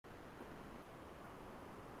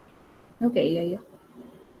Okay, yeah.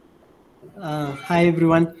 Hi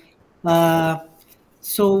everyone.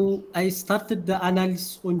 So I started the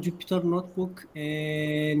analysis on Jupyter Notebook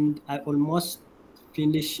and I almost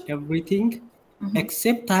finished everything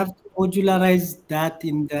except I have to modularize that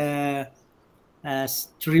in the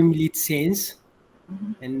Streamlit sense,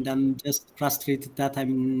 and I'm just frustrated that I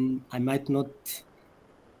might not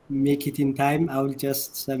make it in time. I will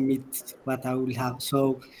just submit what I will have.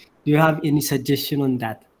 So, do you have any suggestion on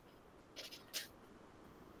that?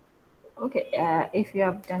 Okay, if you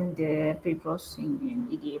have done the pre-processing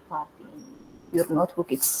and EDA part in your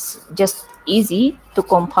notebook, it's just easy to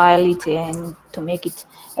compile it and to make it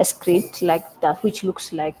a script like that, which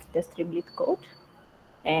looks like the Streamlit code.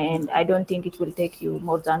 And I don't think it will take you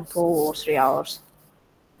more than 2 or 3 hours.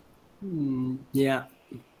 Yeah,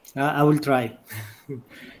 I will try.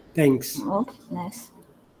 Thanks. Okay, nice.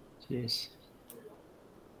 Cheers.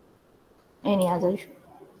 Any other issue?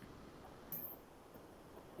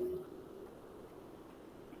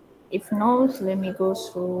 If not, let me go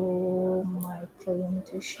through my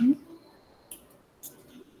presentation.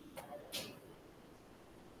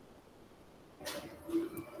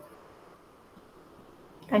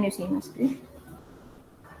 Can you see my screen?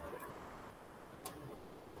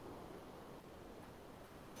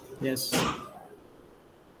 Yes.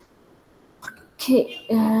 Okay,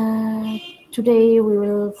 today we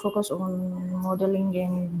will focus on modeling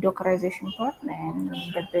and Dockerization part, and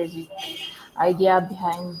the basic idea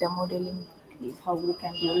behind the modeling is how we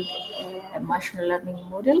can build a machine learning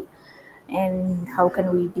model and how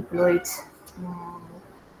can we deploy it. um,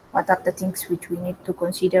 what are the things which we need to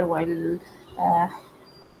consider while uh,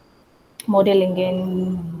 modeling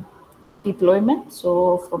and deployment.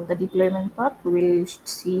 So from the deployment part, we will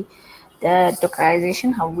see the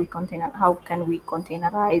Dockerization, how can we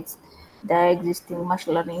containerize the existing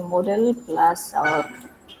machine learning model plus our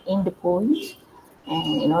endpoints,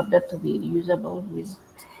 and in order to be usable with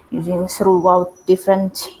using throughout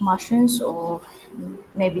different machines, or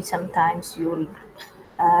maybe sometimes you'll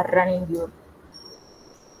running your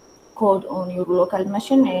code on your local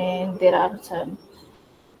machine and there are some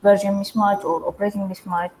version mismatch or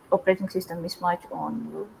operating system mismatch on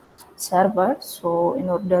your server. So in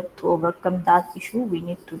order to overcome that issue, we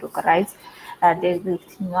need to Dockerize the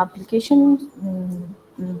existing application.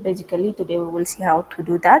 Basically, today we will see how to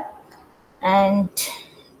do that. And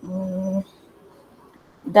mm,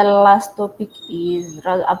 the last topic is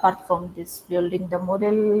apart from this building the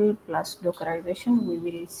model plus Dockerization, we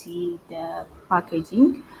will see the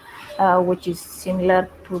packaging, which is similar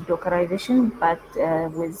to Dockerization but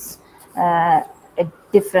with a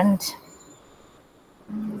different.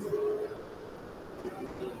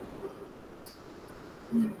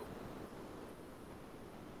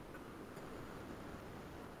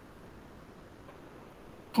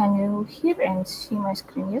 Can you hear and see my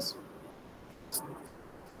screen? Yes.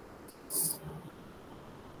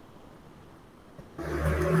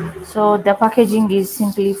 So the packaging is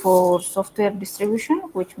simply for software distribution,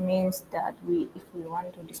 which means that if we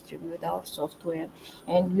want to distribute our software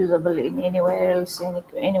and usable in anywhere else,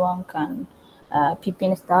 anyone can pip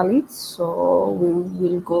install it. So we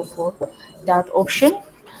will go for that option,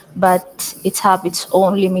 but it have its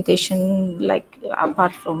own limitation. Like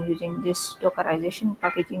apart from using this Dockerization,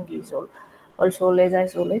 packaging is also less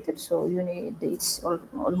isolated. So you need it's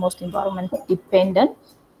almost environment dependent.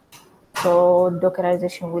 So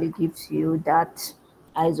Dockerization will gives you that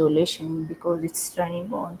isolation because it's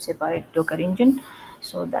running on separate Docker engine.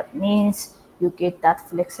 So that means you get that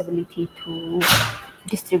flexibility to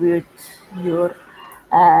distribute your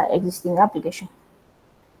existing application.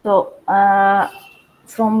 So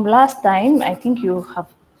from last time, I think you have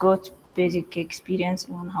got basic experience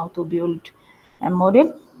on how to build a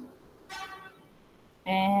model,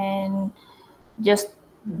 and just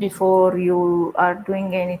before you are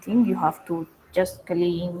doing anything, you have to just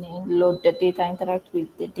clean and load the data, interact with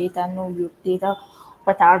the data, know your data,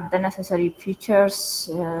 what are the necessary features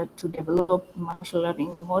to develop machine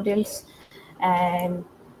learning models, and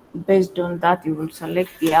based on that you will select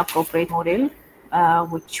the appropriate model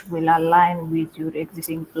which will align with your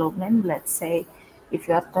existing problem. Let's say if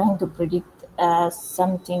you are trying to predict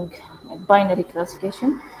something binary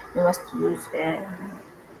classification, you must use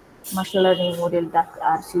machine learning model that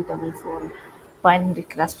are suitable for binary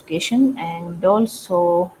classification. And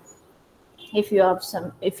also if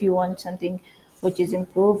you want something which is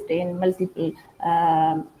improved in multiple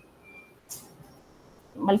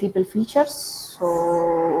features, so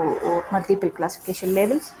or multiple classification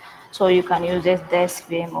levels, so you can use the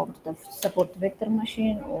SVM of the support vector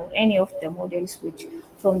machine or any of the models which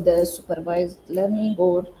from the supervised learning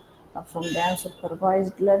or from the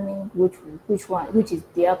unsupervised learning, which is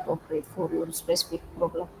the appropriate for your specific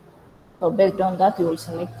problem. So based on that, you will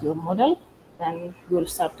select your model, then you will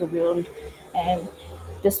start to build. And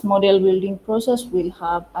this model building process will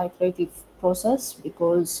have iterative process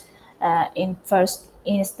because in first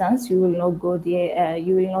instance you will not go the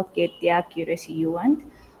you will not get the accuracy you want.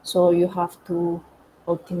 So you have to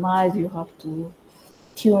optimize, you have to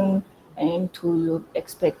tune into your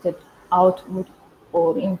expected output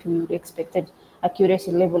or into your expected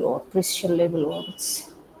accuracy level or precision level,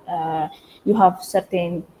 or you have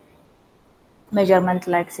certain measurement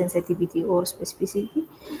like sensitivity or specificity.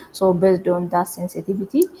 So based on that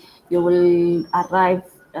sensitivity, you will arrive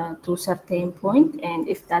to certain point, and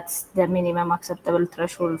if that's the minimum acceptable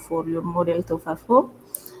threshold for your model to perform,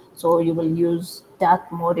 so you will use that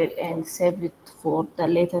model and save it for the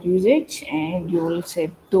later usage, and you will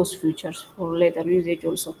save those features for later usage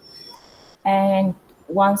also. And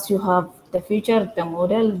once you have the feature, the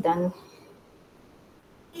model, then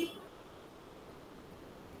is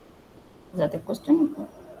that a question?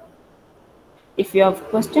 If you have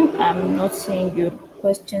question, I'm not seeing your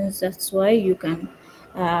questions. That's why you can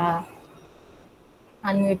uh,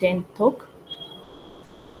 unmute and talk.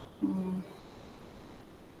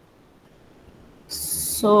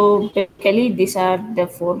 So basically, these are the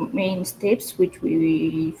four main steps which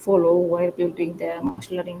we follow while building the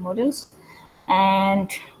machine learning models. And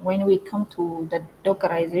when we come to the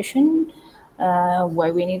Dockerization,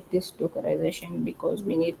 why we need this Dockerization? Because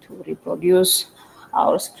we need to reproduce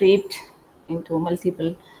our script into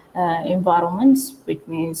multiple environments, which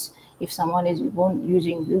means if someone is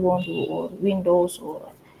using Ubuntu or Windows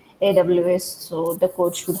or AWS, so the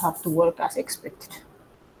code should have to work as expected.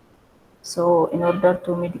 So in order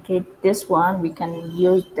to mitigate this one, we can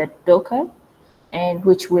use the Docker, and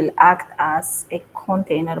which will act as a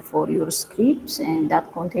container for your scripts, and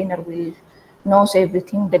that container will knows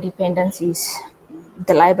everything, the dependencies,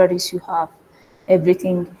 the libraries you have,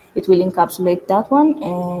 everything. It will encapsulate that one,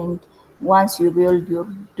 and once you build your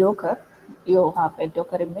Docker, you have a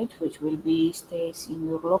Docker image which will be stays in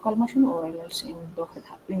your local machine or else in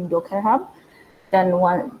Docker Hub. Then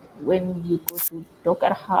when you go to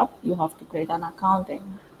Docker Hub, you have to create an account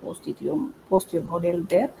and post your model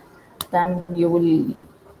there. Then you will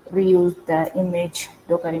reuse the image,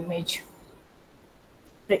 Docker image,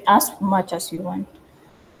 as much as you want.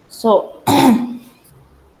 So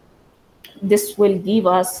this will give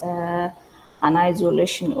us an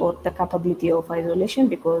isolation or the capability of isolation,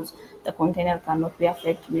 because the container cannot be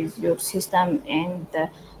affected with your system and the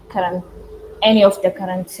current any of the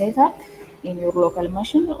current setup in your local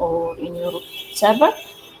machine or in your server.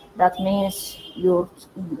 That means your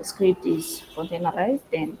script is containerized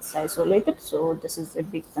and it's isolated. So this is a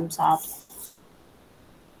big thumbs up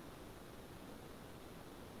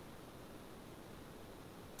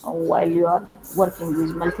while you are working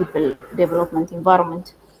with multiple development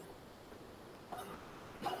environment.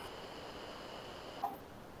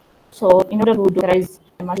 So in order to dockerize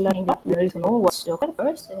the machine learning, you need to know what's Docker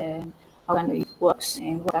first and how it works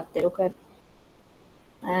and what the Docker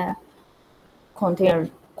uh, container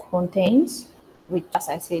contains, which, as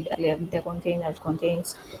I said earlier, the container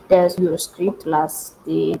contains there's your script plus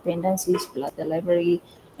the dependencies plus the library,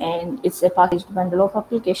 and it's a packaged bundle of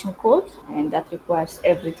application code, and that requires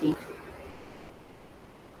everything.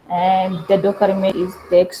 And the Docker image is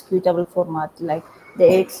the executable format, like the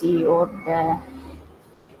exe or the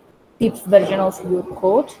zip version of your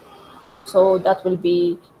code. So that will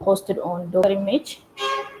be hosted on Docker image.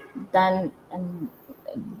 Then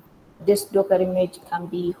this Docker image can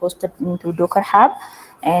be hosted into Docker Hub,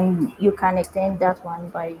 and you can extend that one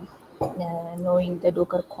by knowing the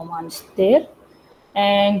Docker commands there,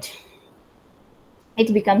 and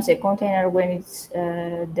it becomes a container when it's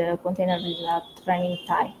the container is at running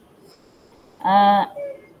time.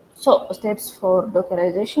 So steps for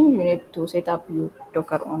Dockerization: you need to set up your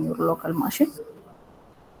Docker on your local machine.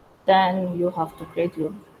 Then you have to create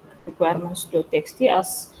your requirements.txt,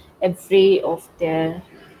 as every of the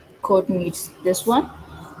code needs this one.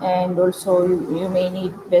 And also you may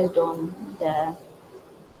need, based on the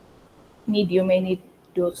need, you may need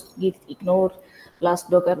those git ignore plus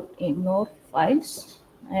docker ignore files.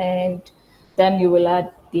 And then you will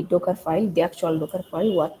add the Docker file, the actual Docker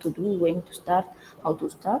file, what to do, when to start, how to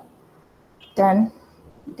start. Then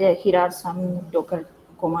here are some Docker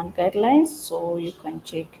command guidelines, so you can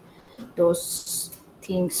check those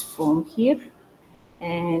things from here.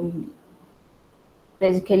 And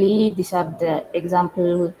basically, these are the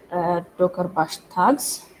example Docker bash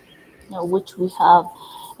tags, which we have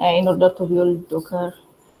in order to build Docker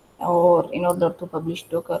or in order to publish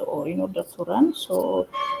Docker or in order to run. So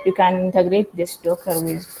you can integrate this Docker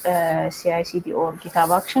with CI/CD or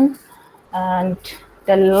GitHub Action. And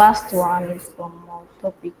the last one from our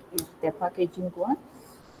topic is the packaging one.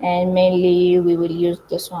 And mainly we will use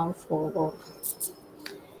this one for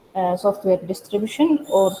software distribution,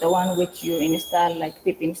 or the one which you install, like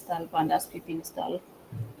pip install, pandas, pip install,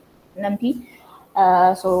 numpy.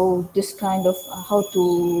 So this kind of how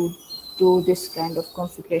to do this kind of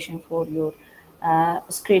configuration for your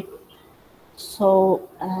script. So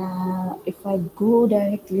if I go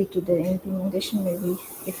directly to the implementation, maybe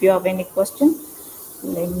if you have any question,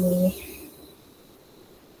 let me.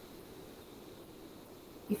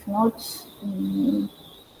 If not,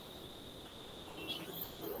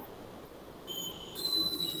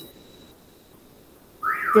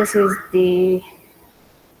 this is the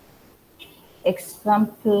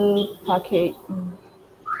example package.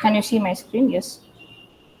 Can you see my screen? Yes.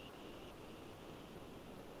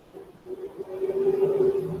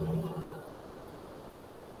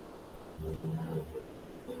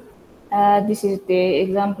 This is the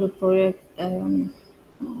example project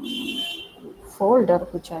folder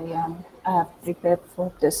which I have prepared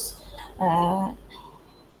for this uh,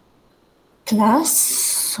 class.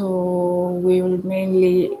 So we will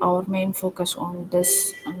mainly, our main focus on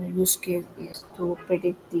this use case is to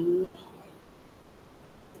predict the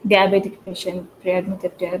diabetic patient,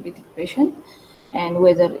 pre-admitted diabetic patient, and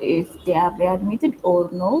whether if they are readmitted or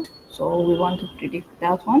not. So we want to predict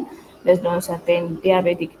that one based on certain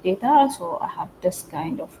diabetic data. So I have this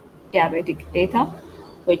kind of diabetic data,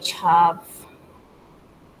 which have,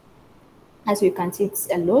 as you can see, it's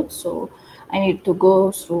a lot. So I need to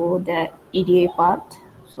go through the EDA part.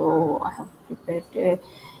 So I have prepared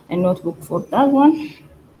a notebook for that one.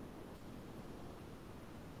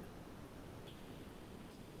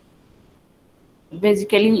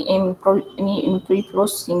 Basically, in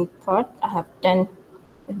pre-processing part, I have done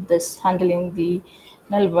this handling the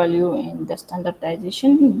null value and the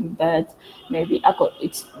standardization, but maybe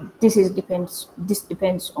it's this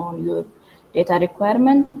depends on your data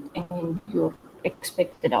requirement and your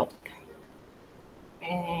expected outcome.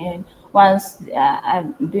 And once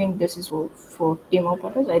I'm doing this is for demo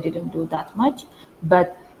purpose, I didn't do that much,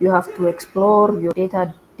 but you have to explore your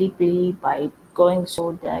data deeply by going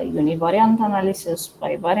through the univariant analysis,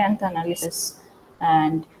 bivariant analysis,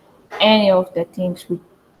 and any of the things which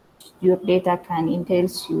your data can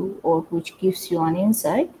entails you or which gives you an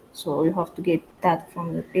insight. So you have to get that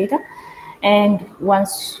from your data. And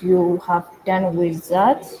once you have done with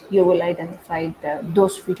that, you will identify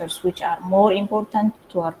those features which are more important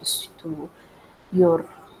to your,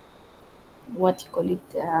 what you call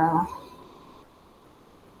it,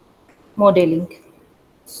 modeling.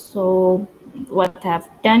 So what I've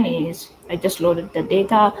done is I just loaded the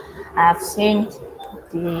data. I've seen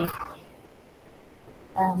the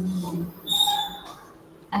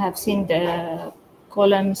I have seen the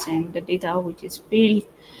columns and the data which is filled,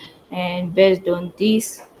 and based on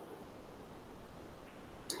this,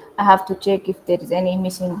 I have to check if there is any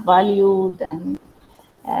missing value. Then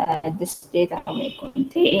this data may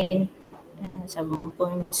contain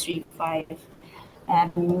 7.35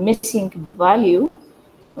 missing value,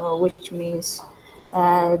 which means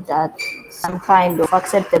that some kind of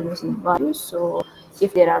accepted missing value. So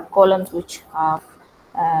if there are columns which have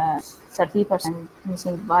 30%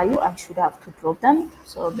 missing value, I should have to drop them.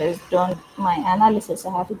 So based on my analysis,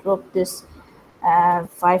 I have to drop this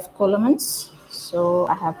 5 columns. So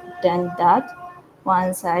I have done that.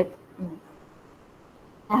 Once I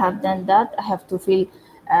have done that, I have to fill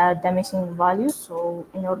the missing values. So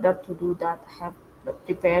in order to do that, I have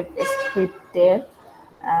prepared a script there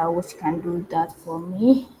which can do that for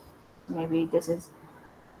me. Maybe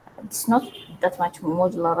it's not that much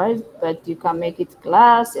modularized, but you can make it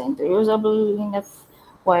class and reusable enough.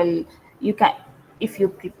 While you can, if you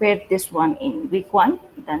prepare this one in week 1,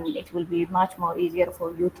 then it will be much more easier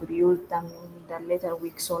for you to reuse them in the later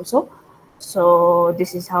weeks also. So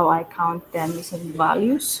this is how I count the missing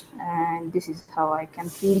values, and this is how I can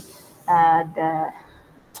fill the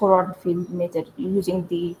forward fill method using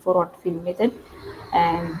the forward fill method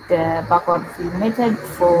and the backward fill method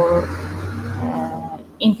for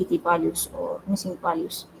entity values or missing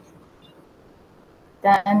values.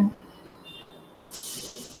 Then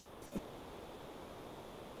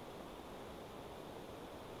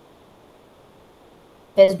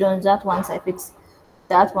based on that, once I fix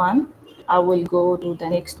that one, I will go to the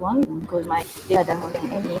next one because my data doesn't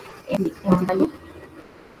have any entity value.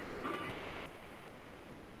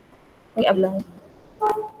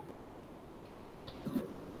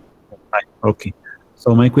 Okay.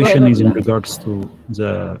 So my Go ahead, question is in W1D. regards to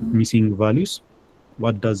the missing values.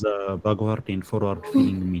 What does backward and forward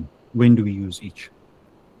filling mean? When do we use each?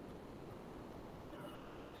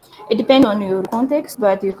 It depends on your context,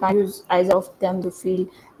 but you can use either of them to fill.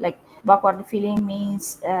 Like backward filling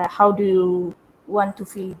means how do you want to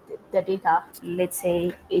fill the data? Let's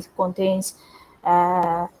say it contains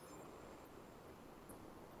uh,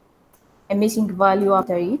 a missing value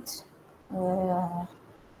after it. Uh,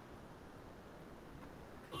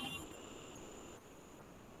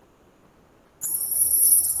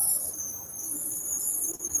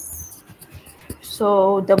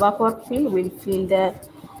 so the backward fill will fill the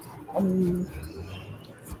um,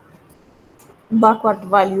 backward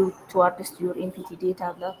value towards your MPT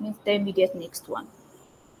data. That means the immediate next one.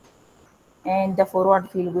 And the forward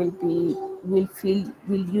fill will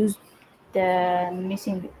use the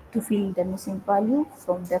missing to fill the missing value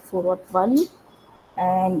from the forward value,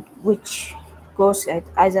 and which goes at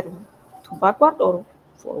either to backward or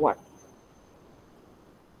forward.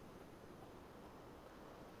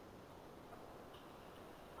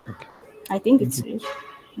 Okay. I think Thank it's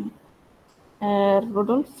you.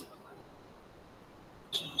 Rodolphe.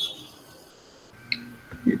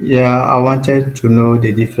 Yeah, I wanted to know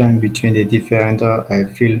the difference between the different I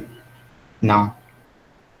feel now,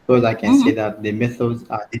 because I can say Mm-hmm. that the methods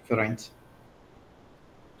are different.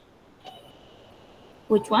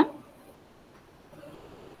 Which one?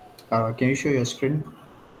 Can you show your screen?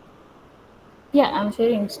 Yeah, I'm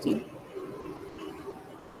sharing still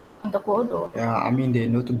on the code. Or Yeah, I mean the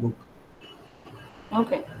notebook.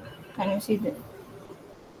 okay, can you see the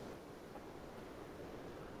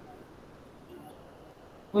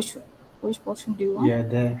which which portion do you want? Yeah,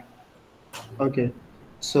 there. Okay.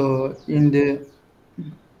 So in the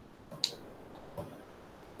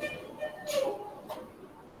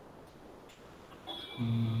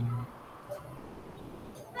mm,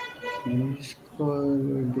 can you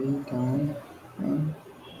scroll a bit down? Uh,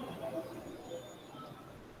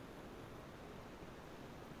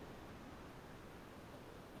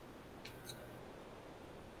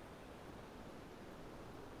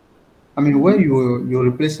 I mean, when you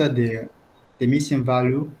replace the missing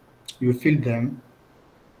value, you fill them.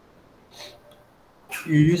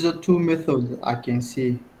 You use the two methods I can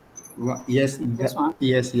see. Yes, This one.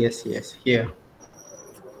 yes. Here,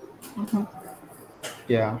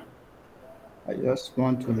 yeah. I just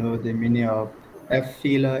want to know the meaning of F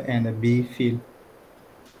filler and a B fill.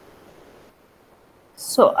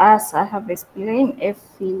 So as I have explained, F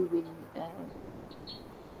fill will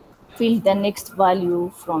fill the next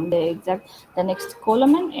value from the next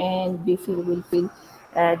column, and B fill will fill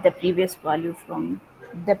the previous value from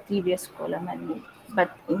the previous column,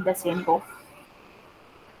 but in the same row.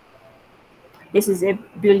 This is a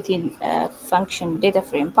built-in function, data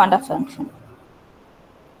frame, Panda function.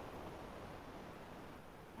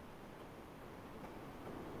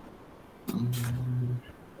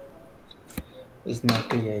 It's not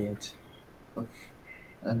clear yet. Oof.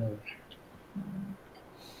 Anyway,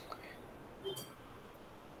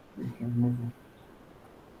 we can move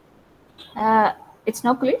on. It's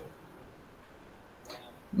not clear.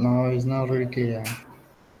 No, it's not really clear.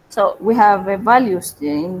 So we have values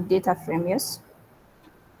in data frame, yes.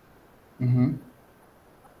 Mm-hmm.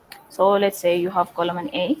 So let's say you have column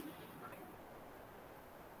A.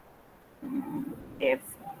 If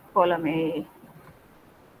column A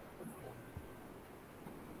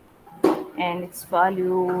and its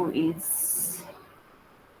value is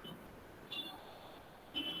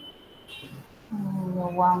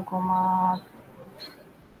 1 comma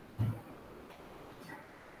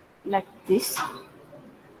like this,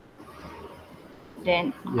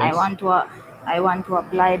 then Yes. I want to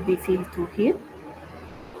apply B fill to here.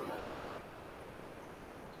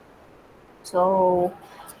 So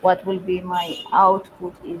what will be my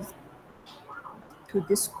output is to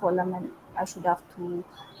this column, and I should have to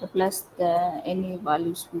replace the any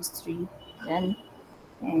values with 3. Then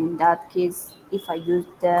in that case, if I use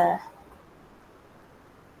the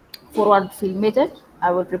forward fill method,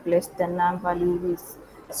 I will replace the num value with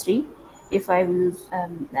 3. If I use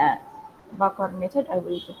the backward method, I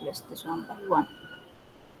will replace this one by 1.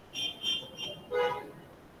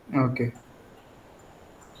 Okay.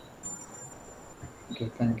 Okay,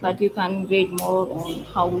 thank you. But you can read more on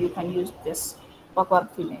how you can use this backward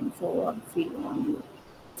fill and forward fill on you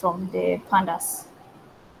from the pandas.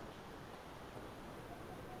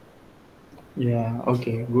 Yeah,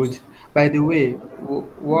 okay, good. By the way,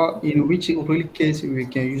 what in which real case we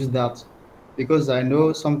can use that? Because I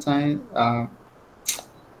know sometimes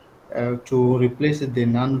to replace the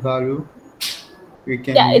non value, we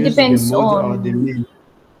can Yeah, it use the depends mode or the on main.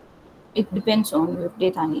 it depends on your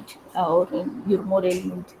data need or in your modeling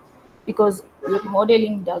need, because your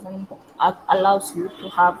modeling doesn't allows you to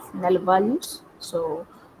have null values. So,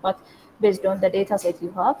 but based on the data set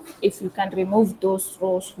you have, if you can remove those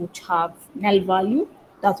rows which have null value,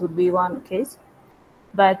 that would be one case.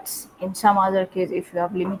 But in some other case, if you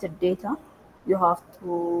have limited data, you have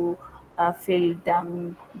to fill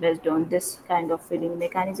them based on this kind of filling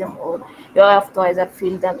mechanism, or you have to either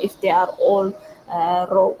fill them if they are all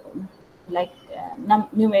raw, like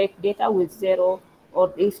numeric data with zero,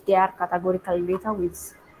 or if they are categorical data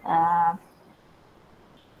with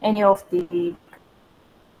any of the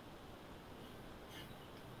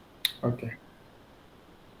Okay.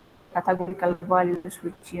 categorical values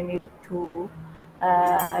which you need to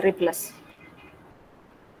replace.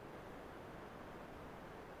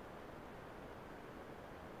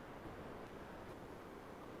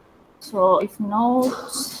 So if not,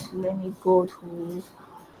 let me go to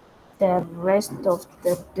the rest of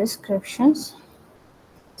the descriptions.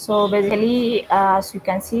 So basically, as you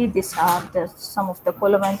can see, these are some of the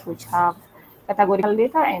columns which have categorical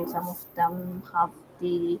data, and some of them have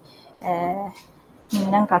the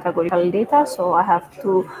non-categorical data. So I have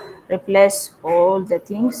to replace all the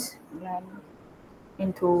things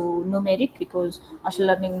into numeric, because machine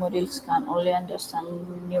learning models can only understand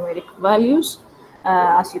numeric values.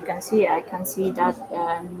 As you can see, I can see that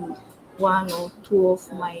one or two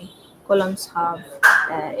of my columns have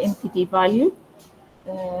MPT value.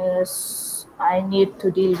 I need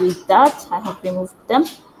to deal with that. I have removed them,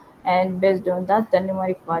 and based on that, the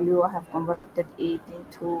numeric value, I have converted it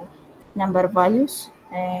into number values.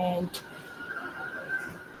 And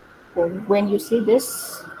when you see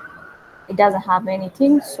this, it doesn't have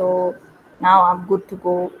anything. So now I'm good to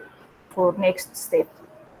go for next step.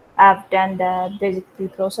 I've done the basic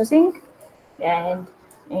pre-processing, and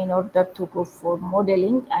in order to go for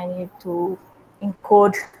modeling, I need to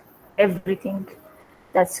encode everything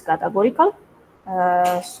that's categorical.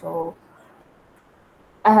 So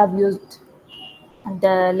I have used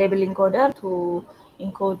the label encoder to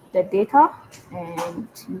encode the data, and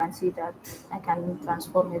you can see that I can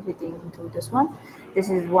transform everything into this one. This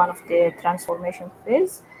is one of the transformation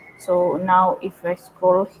phase. So now if I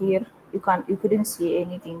scroll here, you couldn't see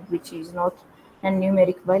anything which is not a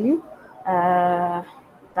numeric value.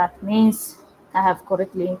 That means I have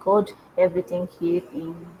correctly encoded everything here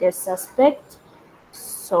in this aspect.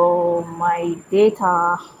 So my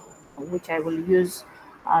data, which I will use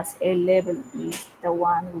as a label, is the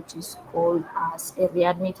one which is called as a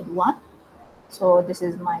readmitted one. So this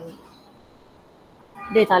is my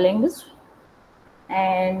data language,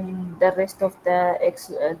 and the rest of the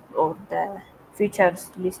or the features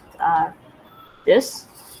list are this.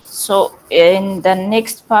 So in the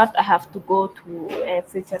next part, I have to go to a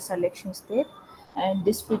feature selection step. And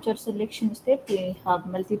this feature selection step, we have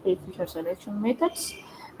multiple feature selection methods.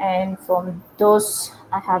 And from those,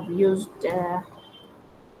 I have used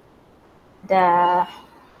the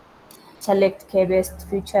select k-based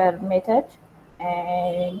feature method,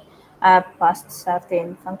 and I passed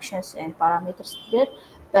certain functions and parameters there.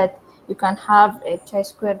 But you can have a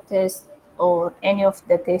chi-square test or any of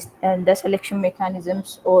the test and the selection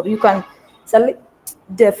mechanisms, or you can select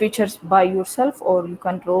the features by yourself, or you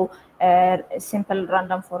can draw a simple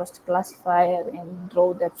random forest classifier and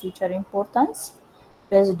draw the feature importance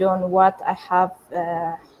based on what I have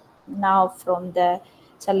now from the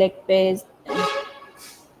select based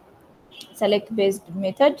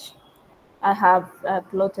method. I have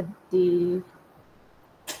plotted the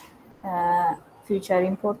feature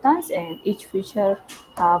importance, and each feature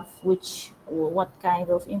have what kind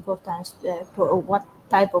of importance or what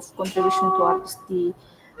type of contribution towards the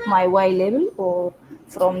my y level, or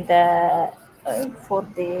from the for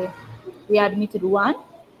the readmitted one.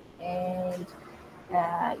 And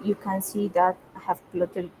you can see that I have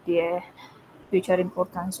plotted the feature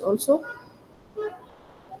importance also.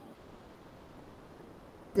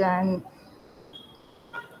 Then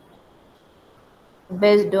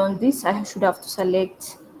based on this, I should have to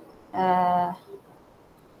select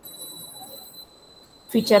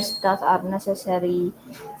features that are necessary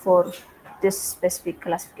for this specific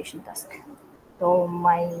classification task. So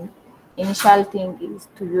my initial thing is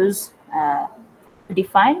to use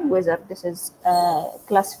define whether this is a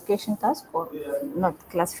classification task or not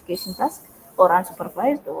classification task, or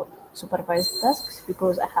unsupervised or supervised tasks,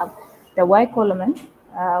 because I have the y column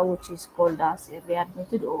which is called as a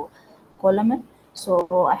readmitted or column.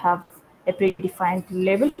 So I have a predefined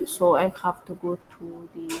label, so I have to go to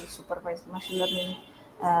the supervised machine learning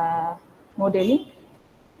modeling,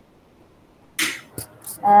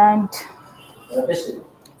 and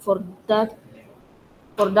for that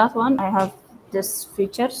For that one, I have this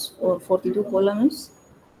features or 42 columns.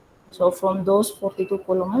 So from those 42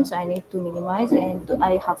 columns, I need to minimize, and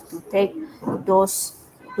I have to take those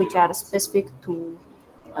which are specific to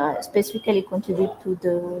specifically contribute to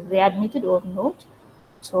the readmitted or not.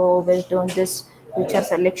 So based on this feature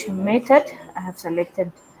selection method, I have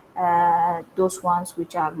selected those ones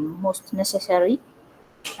which are most necessary.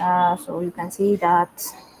 So you can see that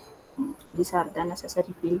these are the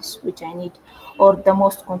necessary fields which I need, or the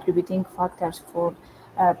most contributing factors for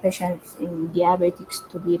patients in diabetics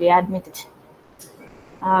to be readmitted.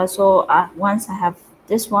 So once I have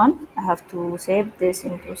this one, I have to save this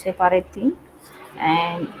into separate thing,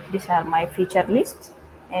 and these are my feature list,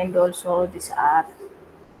 and also these are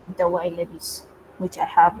the Y labels which I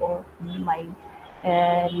have on my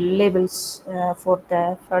labels for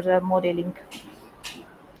the further modeling.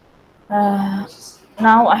 Uh,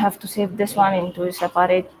 Now I have to save this one into a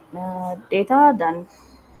separate data. Then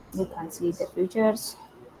you can see the features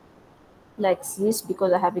like this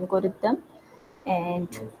because I have encoded them, and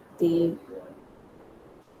the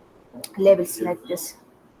labels like this.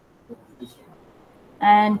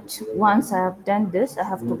 And once I have done this, I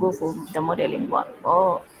have to go for the modeling one.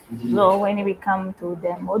 So when we come to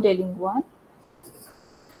the modeling one,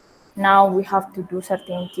 now we have to do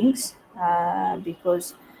certain things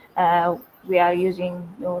because we are using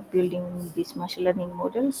or building these machine learning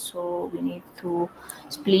models. So we need to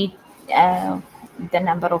split uh, the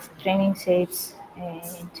number of training sets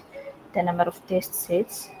and the number of test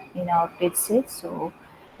sets in our data set. So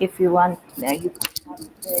if you want, you can have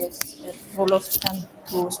this rule of thumb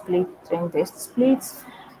to split train test splits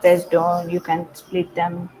based on, you can split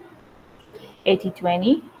them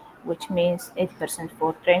 80-20, which means 80%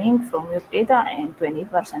 for training from your data and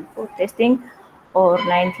 20% for testing, or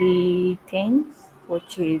 90-10,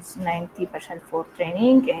 which is 90% for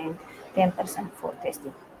training and 10% for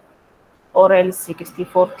testing, or else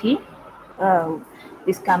 60-40.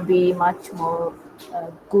 This can be much more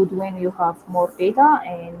good when you have more data,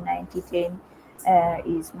 and 90-10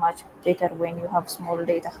 is much better when you have small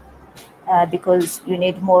data. Because you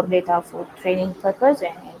need more data for training purpose,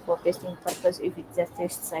 and for testing purpose, if the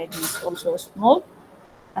test size is also small,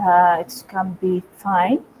 it can be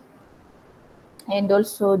fine. And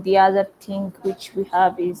also the other thing which we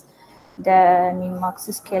have is the min-max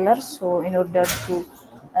scaler. So in order to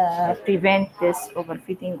prevent this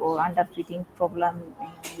overfitting or underfitting problem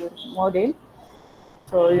in your model,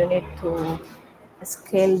 so you need to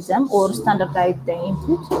scale them or standardize the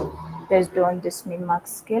input based on this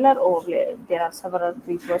min-max scalar, or there are several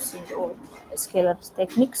reprocessing or scalar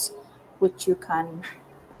techniques which you can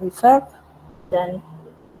refer. Then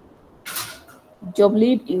job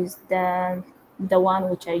lead is the one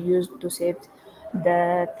which I used to save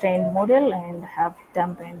the trained model and have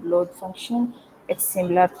dump and load function. It's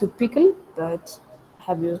similar to pickle, but I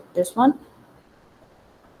have used this one.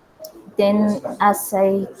 Then, as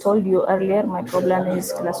I told you earlier, my problem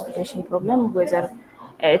is classification problem, whether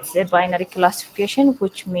it's a binary classification,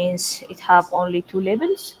 which means it have only two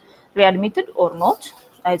labels, readmitted or not,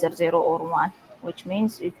 either 0 or 1, which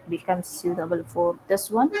means it becomes suitable for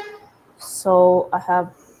this one. So I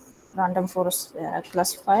have random forest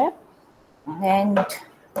classifier, and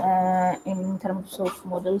in terms of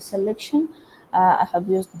model selection, I have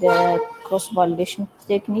used the cross validation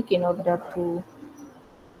technique in order to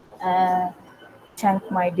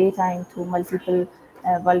chunk my data into multiple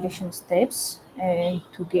validation steps and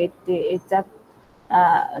to get the exact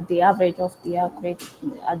the average of the accurate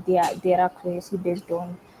their accuracy based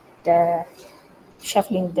on the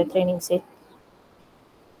shuffling the training set.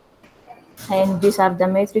 And these are the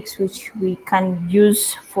metrics which we can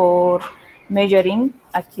use for measuring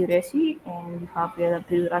accuracy, and you have the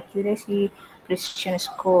pure accuracy, precision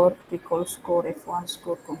score, recall score, F1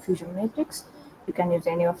 score, confusion matrix. You can use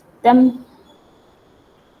any of them,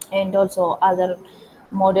 and also other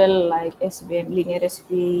model like SVM, linear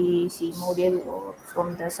SVC model, or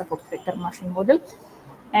from the support vector machine model.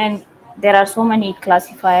 And there are so many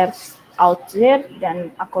classifiers out there.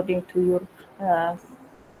 Then according to your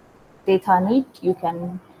data need, you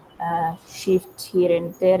can shift here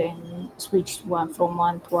and there and switch one from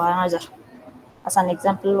one to another. As an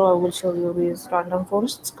example, I will show you with random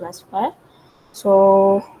forests classifier.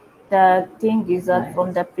 So the thing is that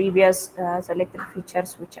from the previous selected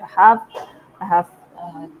features which I have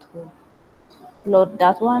to load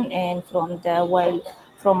that one, and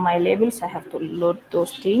from my labels I have to load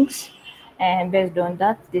those things, and based on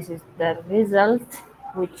that, this is the result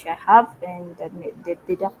which I have, and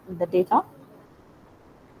the data.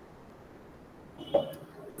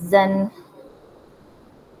 Then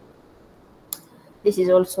This is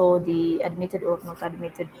also the admitted or not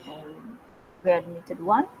admitted and readmitted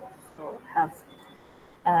one. So have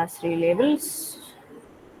 3 labels.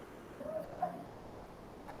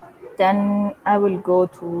 Then I will go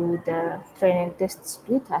to the training test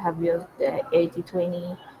split. I have used the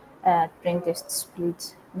 80-20 train test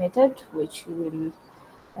split method, which will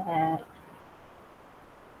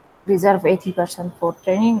reserve 80% for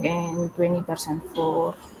training and 20%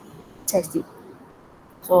 for testing.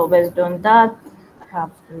 So based on that, I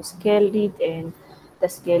have scaled it, and the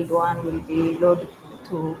scaled one will be loaded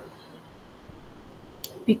to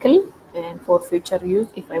pickle and for future use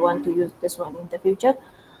if I want to use this one in the future.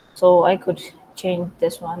 So I could change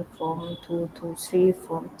this one from 2 to 3,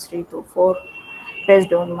 from 3 to 4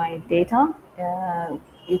 based on my data.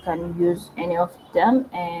 You can use any of them,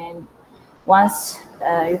 and once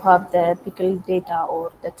you have the pickle data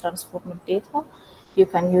or the transformer data, you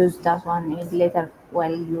can use that one later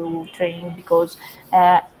while you train, because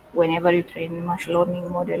whenever you train machine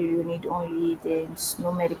learning model, you need only the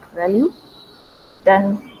numeric value.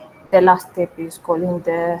 Then the last step is calling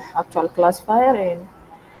the actual classifier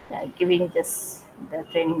and giving this the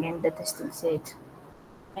training and the testing set.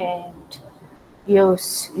 And you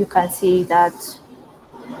can see that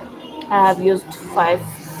I have used 5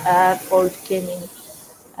 k-mean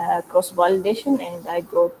cross validation, and I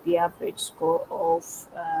got the average score of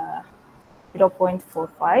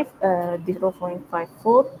 0.45,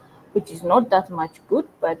 0.54, which is not that much good,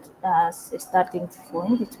 but as a starting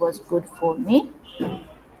point, it was good for me.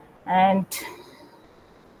 And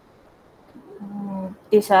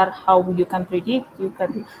these are how you can predict. You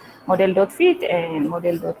can model.fit and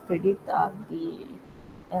model.predict are the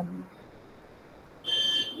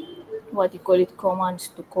what you call it, commands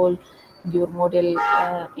to call your model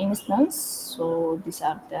instance. So these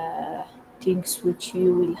are the things which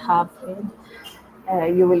you will have,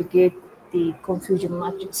 and you will get the confusion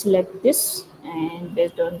matrix like this. And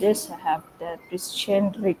based on this, I have the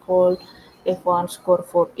precision recall F1 score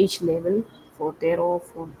for each level, for 0,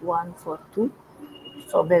 for 1, for 2.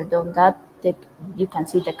 So based on that, you can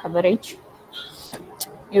see the coverage,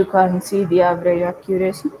 you can see the average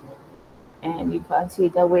accuracy, and you can see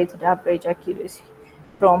the weighted average accuracy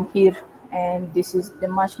from here. And this is the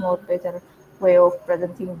much more better way of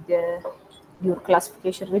presenting your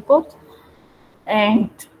classification report. And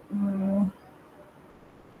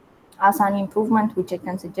as an improvement, which I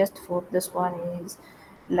can suggest for this one, is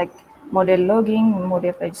like model logging,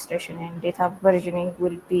 model registration, and data versioning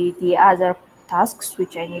will be the other tasks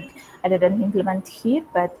which I didn't implement here.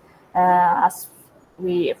 But as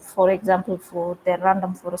we, for example, for the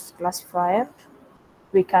random forest classifier,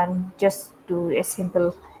 we can just do a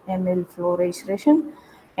simple ML flow registration,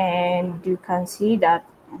 and you can see that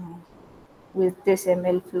with this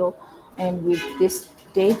ML flow and with this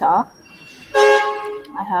data,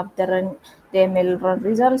 I have the ML run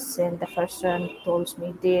results, and the first run tells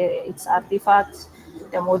me its artifacts,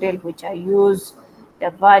 the model which I use, the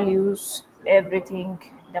values, everything,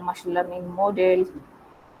 the machine learning model,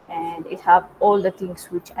 and it have all the things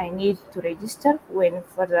which I need to register. When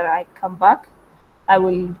further I come back,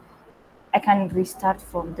 I can restart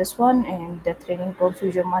from this one, and the training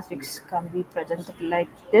confusion matrix can be presented like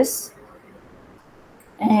this.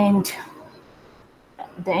 And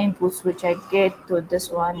the inputs which I get to this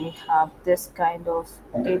one, it have this kind of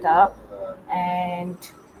data, and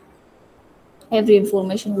every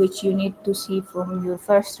information which you need to see from your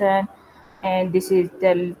first run. And this is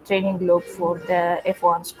the training log for the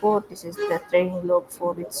F1 score. This is the training log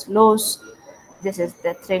for its loss. This is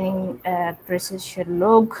the training precision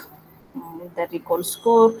log, the recall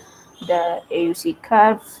score, the AUC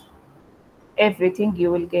curve, everything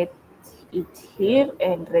you will get it here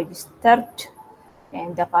and registered,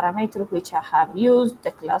 and the parameter which I have used,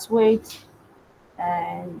 the class weight,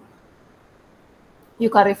 and you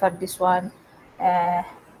can refer this one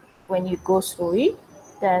when you go through it.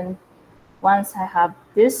 Then once I have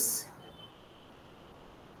this,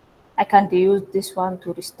 I can use this one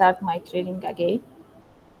to restart my training again,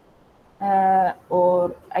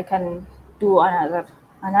 or I can do another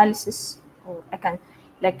analysis, or I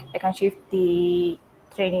can shift the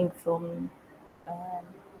training from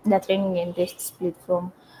the training and test split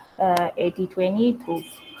from 80-20 to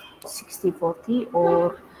 60-40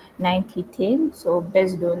 or 90-10. So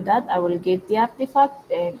based on that, I will get the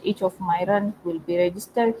artifact, and each of my run will be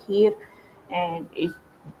registered here, and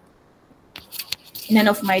none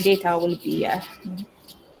of my data will be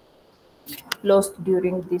lost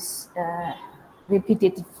during this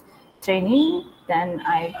repetitive training. Then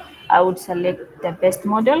I would select the best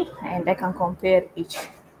model, and I can compare each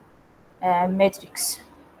metrics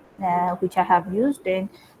which I have used, then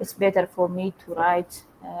it's better for me to write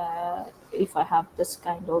if I have this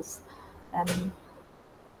kind of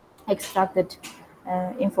extracted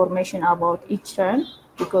information about each turn,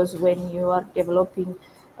 because when you are developing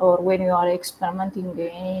or when you are experimenting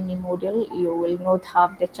any model, you will not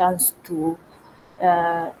have the chance to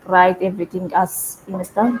write everything as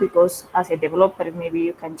instant, because as a developer maybe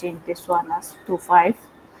you can change this one as to 5,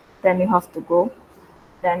 then you have to go,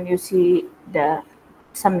 then you see the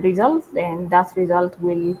some results, and that result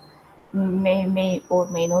will may or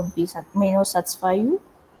may not be may not satisfy you,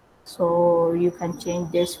 so you can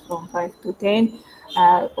change this from 5 to 10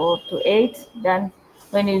 or to 8. Then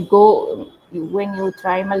when you go, when you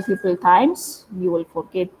try multiple times, you will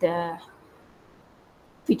forget the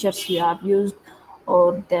features you have used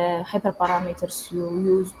or the hyperparameters you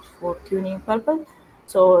used for tuning purpose.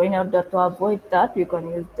 So in order to avoid that, you can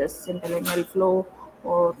use the simple ML flow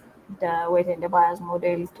or the weight and the bias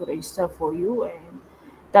model to register for you, and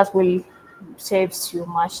that will saves you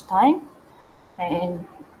much time, and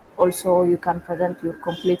also you can present your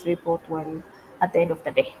complete report well at the end of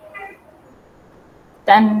the day.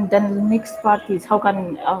 Then the next part is how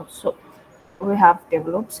can so we have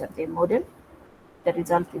developed certain model, the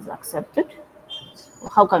result is accepted.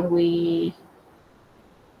 How can we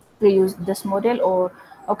reuse this model, or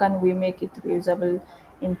how can we make it reusable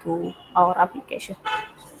into our application?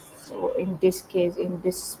 So in this case, in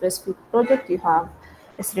this specific project, you have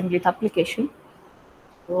a Streamlit application.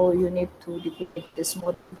 So you need to deploy this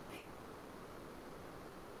model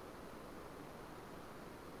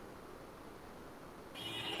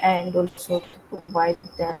and also to provide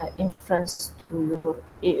the inference to your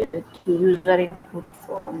to user input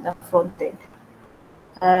from the front end.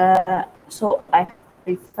 So I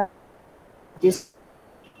prefer this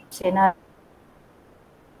scenario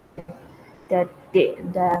that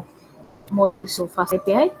the model so fast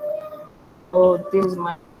API. So this is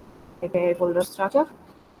my API folder structure,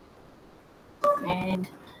 and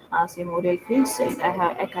as a model fields, and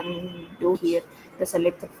I can do here the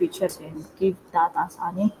selected features and give that as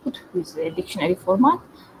an input with a dictionary format.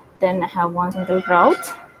 Then I have one single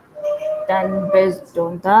route. Then based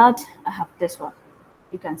on that, I have this one.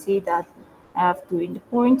 You can see that I have two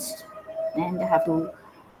endpoints, and I have to.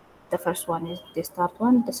 The first one is the start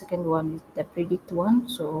one. The second one is the predict one.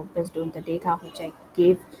 So based on the data which I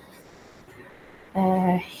gave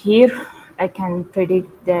here, I can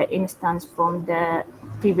predict the instance from the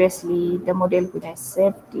previously the model which I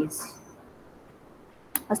saved is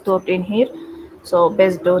stored in here. So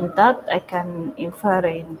based on that, I can infer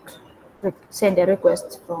and send a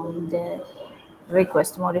request from the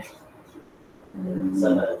request model.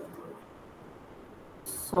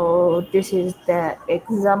 So this is the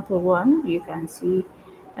example one. You can see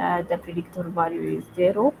the predictor value is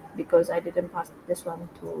 0 because I didn't pass this one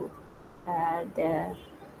to the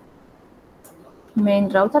main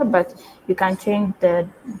router, but you can change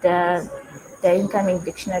the incoming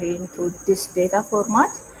dictionary into this data format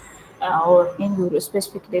or in your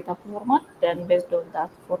specific data format. Then based on that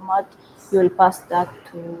format, you will pass that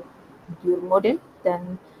to your model.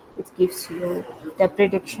 Then it gives you the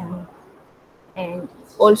prediction, and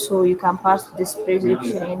also you can pass this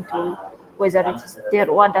prediction into whether it's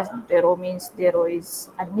zero. What does zero means? Zero is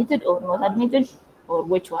admitted or not admitted, or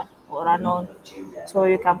which one, or unknown. So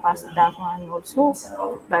you can pass that one also.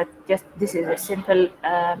 But just this is a simple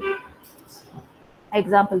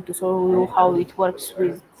example to show you how it works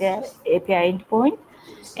with the API endpoint.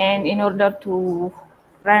 And in order to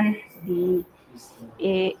run the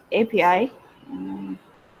API,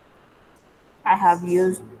 I have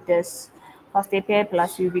used this fast API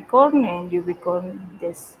plus ubicorn, and ubicorn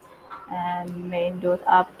this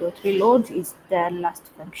main.app.reload is the last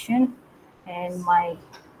function, and my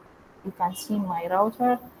you can see my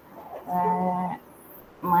router,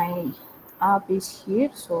 my app is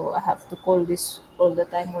here, so I have to call this all the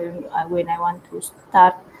time when I want to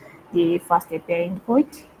start the fast API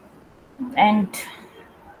endpoint. And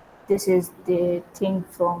this is the thing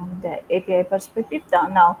from the API perspective.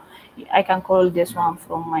 Now I can call this one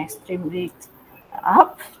from my Streamlit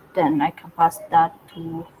app, then I can pass that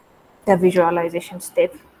to the visualization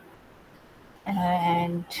step,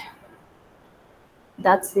 and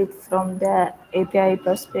that's it from the API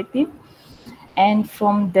perspective. And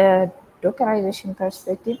from the Dockerization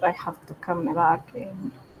perspective, I have to come back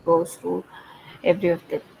and go through every of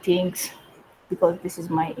the things because this is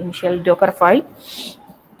my initial Docker file,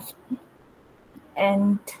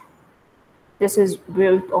 and this is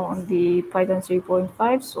built on the Python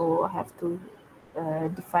 3.5, so I have to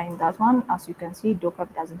define that one. As you can see, Docker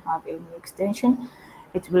doesn't have any extension.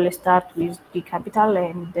 It will start with the capital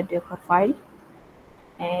and the Docker file,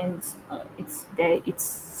 and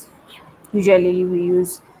it's usually we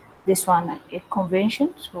use this one a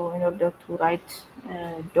convention. So in order to write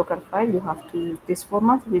a Docker file, you have to use this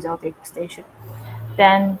format without extension.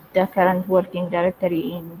 Then the current working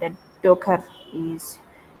directory in the Docker is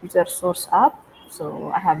user source app.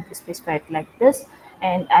 So I have specified like this,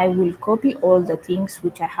 and I will copy all the things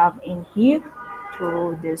which I have in here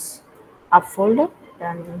to this app folder.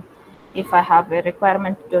 Then if I have a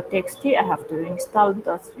requirement.txt, I have to install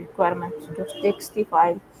that requirement.txt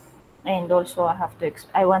file, and also I have to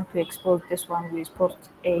I want to export this one with port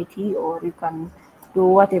 80, or you can do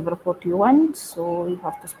whatever port you want, so you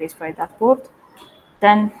have to specify that port.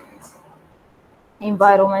 Then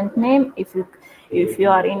environment name, if you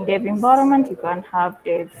are in dev environment, you can have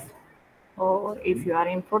dev, or if you are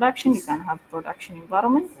in production, you can have production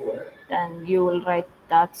environment. Then you will write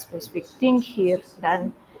that specific thing here.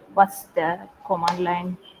 Then what's the command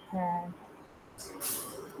line, uh,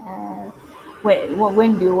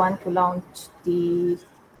 when do you want to launch the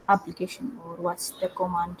application, or what's the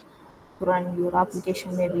command to run your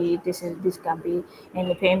application? Maybe this can be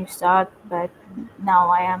npm start, but now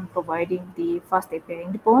I am providing the fast API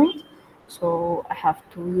endpoint, so I have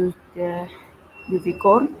to use the UV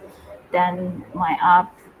core. Then my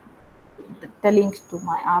app, the link to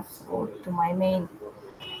my app or to my main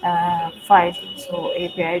file. So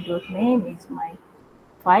api.main is my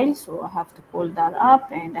file, so I have to pull that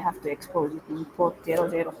up and I have to expose it in port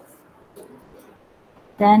 00.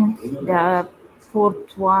 Then the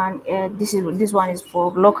port one, this one is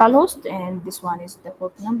for localhost, and this one is the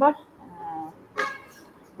port number.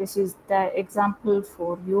 This is the example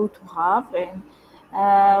for you to have, and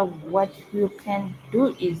what you can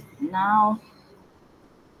do is now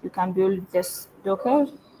you can build this Docker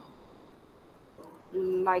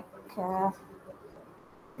like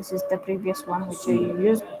this is the previous one which I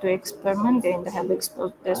used to experiment, and I have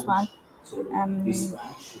exposed this one.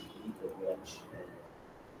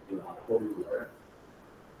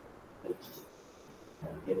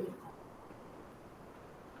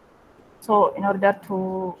 So in order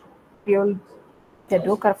to build the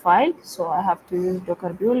Docker file, so I have to use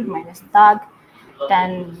docker build minus tag,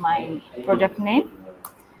 then my project name,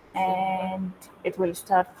 and it will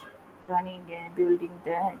start running and building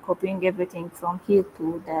copying everything from here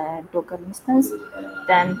to the Docker instance.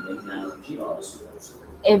 Then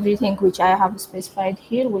everything which I have specified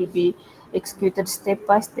here will be executed step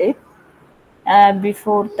by step.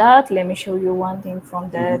 Before that, let me show you one thing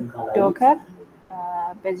from the Docker.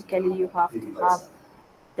 Basically, you have to have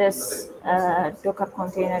this Docker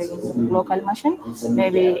container in local machine.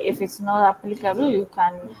 Maybe if it's not applicable, you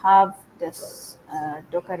can have this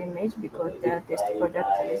Docker image, because the test project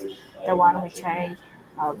is the one which I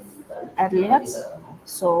have earlier.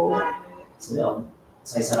 So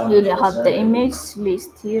you'll have the image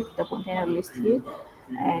list here, the container list here,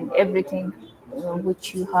 and everything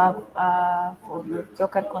which you have for your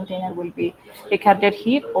Docker container will be recorded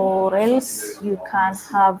here, or else you can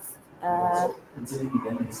have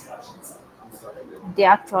the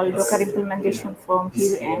actual Docker implementation from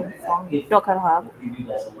here and from Docker Hub.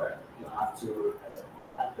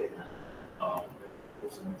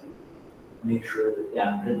 Make sure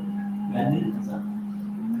that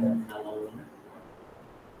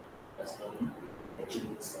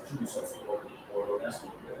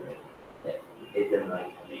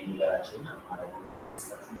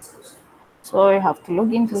so you have to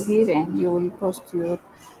log into here, and you will post your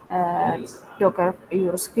Docker,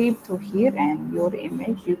 your script to here, and your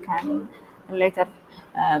image. You can later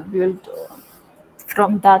build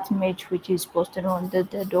from that image which is posted on the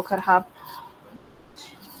Docker Hub.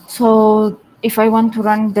 So if I want to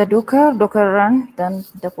run the Docker run, then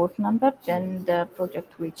the port number, then the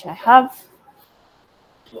project which I have.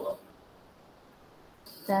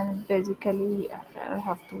 Then basically I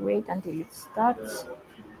have to wait until it starts.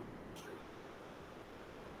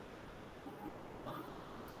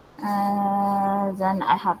 Then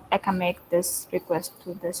I can make this request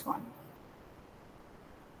to this one.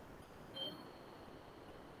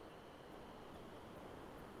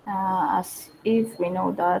 As if we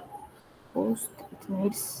know that post, it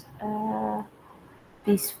needs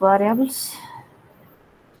these variables.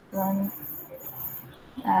 Then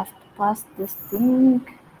I have to pass this thing.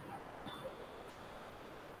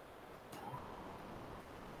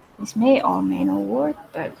 This may or may not work,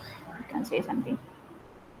 but I can say something.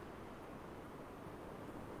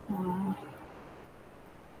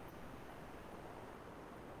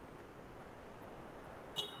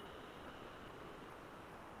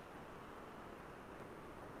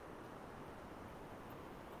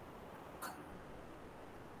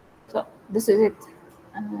 So this is it.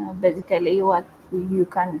 Basically what you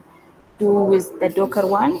can do with the Docker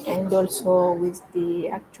one and also with the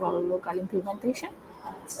actual local implementation.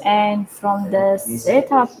 And from the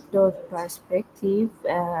setup perspective,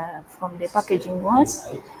 from the packaging one,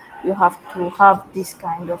 you have to have this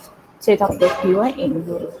kind of setup.py in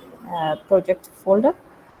your project folder.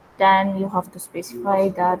 Then you have to specify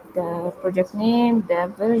that the project name, the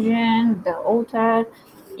version, the author,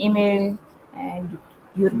 email, and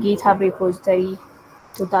your GitHub repository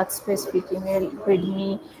to that specific email,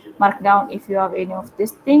 readme, markdown. If you have any of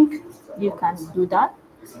these things, you can do that.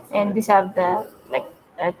 And these are the like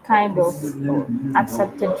kind of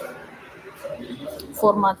accepted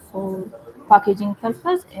format for packaging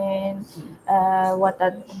purpose. And what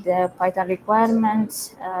are the Python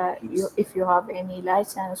requirements, if you have any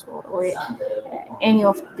license or any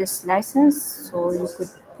of this license, so you could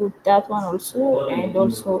put that one also. And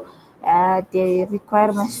also the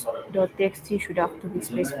requirements.txt should have to be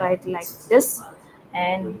specified like this.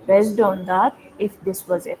 And based on that, if this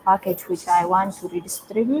was a package which I want to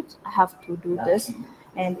redistribute, I have to do this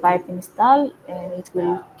and pipe install, and it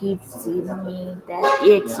will give me the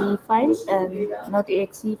exe file, not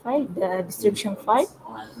exe file, the distribution file,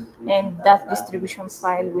 and that distribution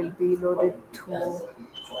file will be loaded to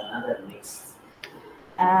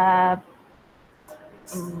uh,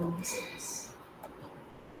 um,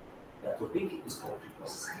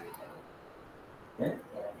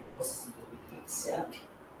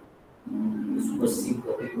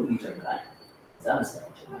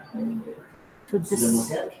 to this.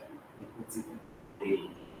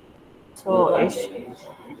 So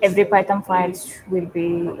every Python files will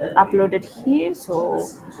be uploaded here. So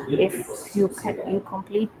if you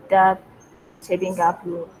complete that setting up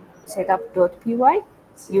your setup.py,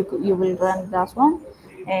 you will run that one,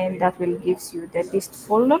 and that will gives you the list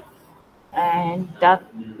folder, and that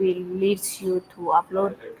will leads you to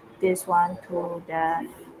upload this one to the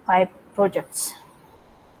pipe projects.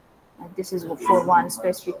 This is for one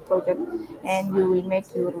specific project, and you will make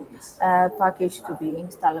your package to be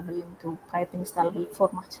installable into pipe installable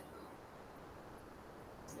format.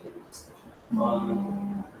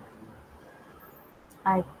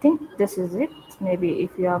 I think this is it. Maybe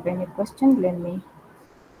if you have any question, let me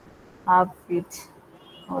have it,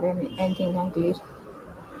 or anything unclear.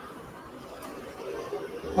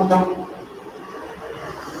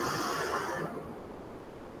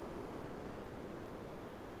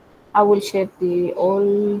 I will share the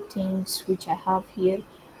all things which I have here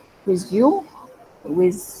with you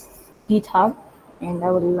with GitHub, and I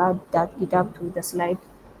will add that GitHub to the slide.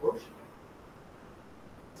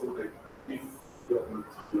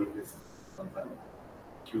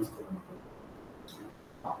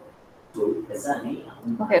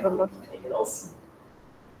 Okay, Rollo.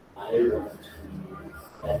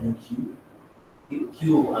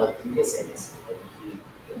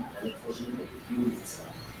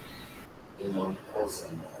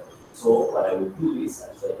 So what I will do is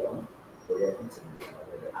actually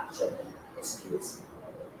action execution.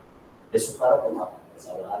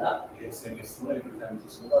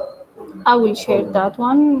 I will share that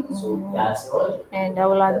one, and I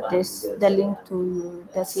will add the link to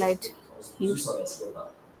the slide here.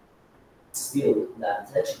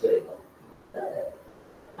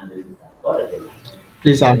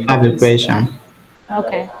 Please, I have a question.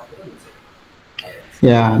 Okay.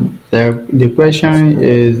 Yeah, the question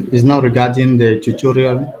is not regarding the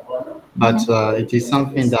tutorial, but it is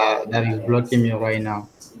something that is blocking me right now.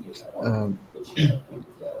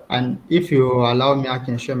 And if you allow me, I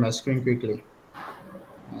can share my screen quickly.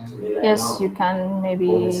 Yes, you can.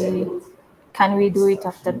 Maybe can we do it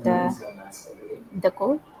after the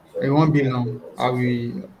call? It won't be long.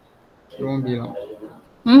 It won't be long.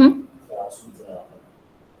 Mm-hmm.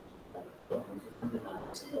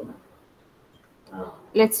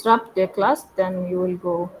 Let's wrap the class, then you will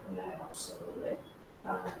go.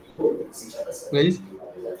 Please.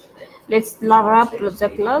 Let's wrap the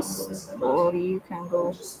class, or you can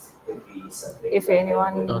go. If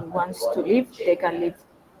anyone wants to leave, they can leave.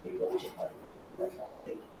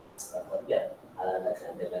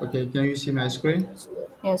 Okay, can you see my screen?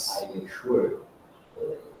 Yes.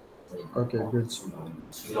 Okay, good.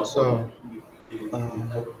 So,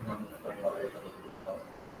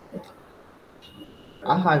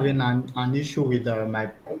 I'm having an issue with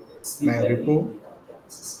my repo.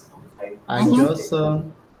 I just,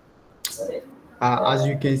 as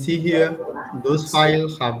you can see here, those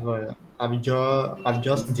files have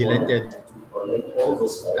just deleted.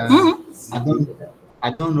 I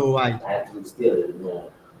don't know why,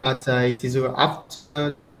 but it is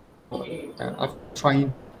after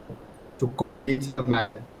trying to complete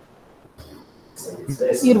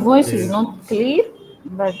Your voice is Yeah. not clear,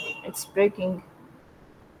 but it's breaking.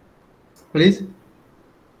 Please.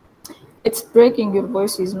 It's breaking. Your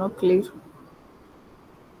voice is not clear.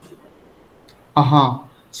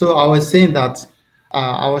 So I was saying that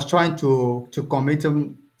I was trying to commit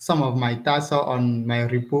some of my tasks on my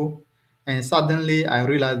repo, and suddenly I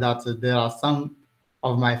realized that there are some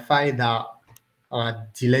of my files that are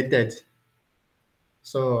deleted.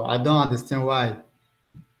 So I don't understand why.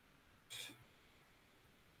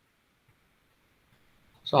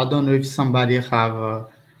 So I don't know if somebody have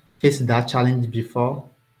faced that challenge before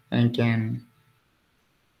and can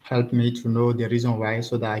help me to know the reason why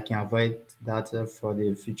so that I can avoid that for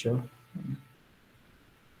the future.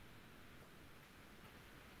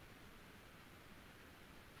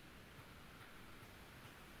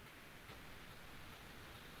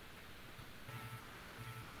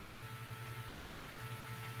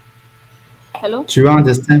 Hello? Do you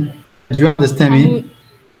understand? Do you understand Can me? you?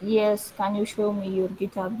 Yes. Can you show me your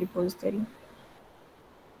GitHub repository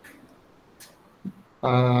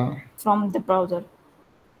Uh, from the browser?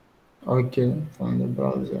 okay, from the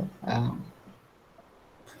browser.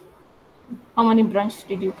 How many branches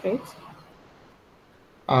did you create?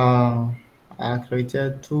 Uh, I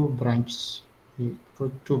created two branches.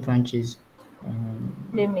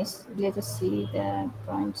 Let us see the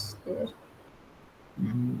branch there.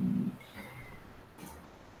 Mm,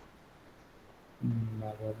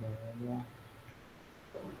 blah, blah, blah, blah, blah.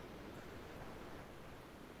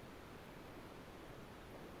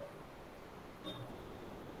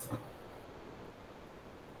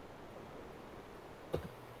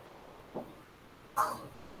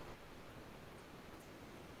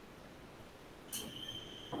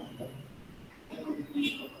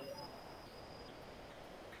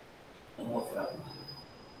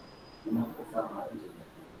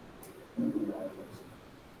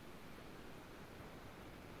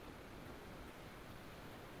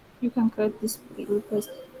 You can create this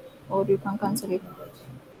request, or you can cancel it.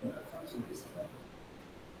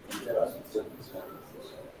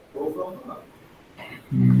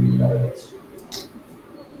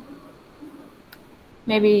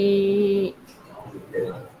 Maybe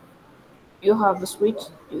you have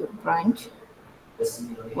switched your branch.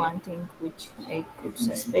 One thing which I could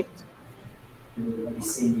suspect.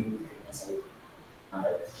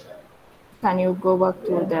 Can you go back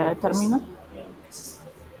to the terminal?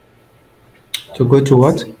 To go to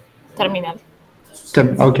what? Terminal.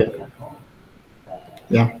 Okay.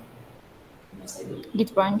 Yeah.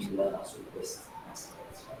 Git branch.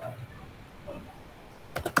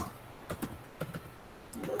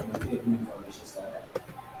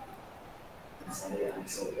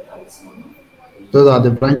 Those are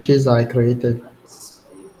the branches I created.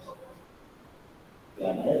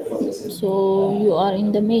 So you are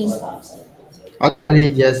in the main. Actually,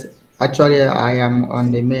 yes. Actually, I am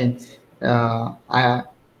on the main. I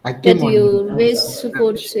But came on. your base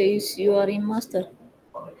code says you are in master.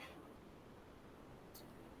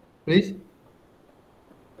 Please.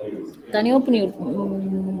 Can you open your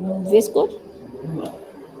base code?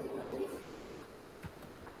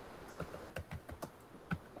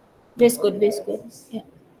 Base code. Yeah.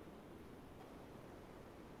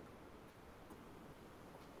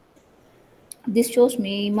 This shows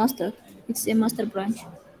me master. It's a master branch.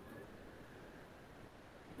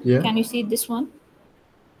 Yeah. Can you see this one?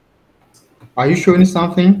 Are you showing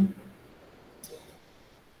something?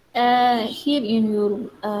 Here in your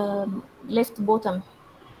left bottom,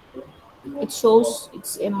 it shows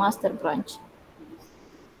it's a master branch.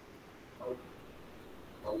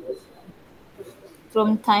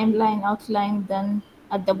 From timeline outline, then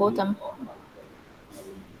at the bottom.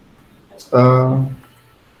 Uh,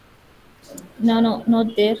 No,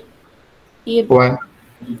 not there. Here why?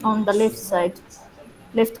 on the left side,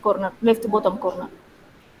 left corner, left bottom corner.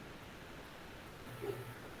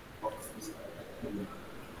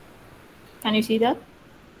 Can you see that?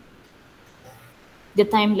 The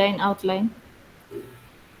timeline outline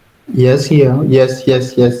Yes, here. Yes,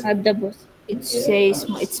 yes, yes. at the bottom. It says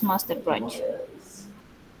it's master branch.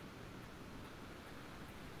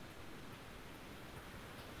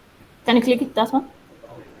 Can you click it, that one?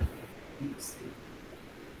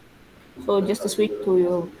 So just switch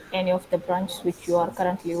to any of the branches which you are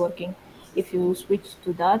currently working. If you switch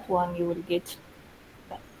to that one, you will get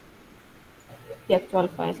the actual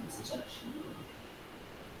file.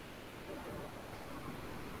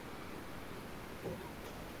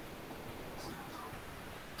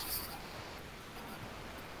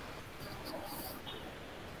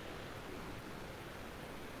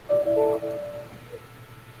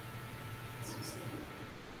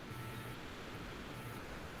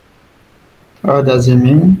 What does it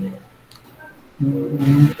mean?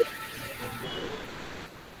 Mm,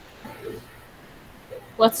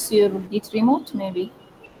 What's your Git remote? Maybe.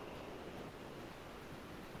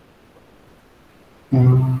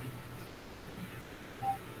 mm.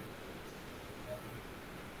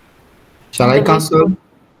 Shall And I the base cancel? code.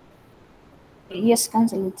 Yes,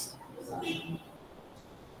 cancel it.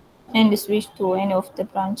 And switch to any of the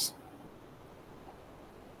branch.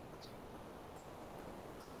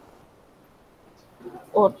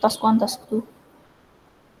 Or task 1, task 2.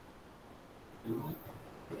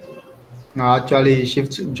 No, actually,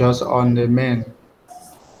 shift just on the main.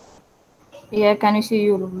 Yeah, can you see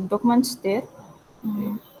your documents there?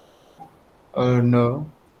 No.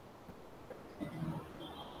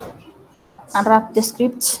 Unwrap the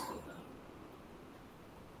scripts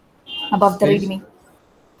above the Please? readme.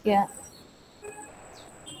 Yeah,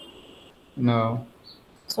 No.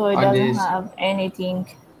 so it On doesn't this. have anything.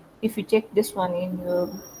 If you check this one in your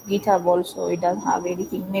GitHub also, it doesn't have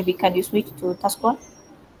anything. Maybe can you switch to task 1?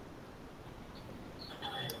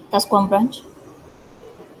 Task 1 branch.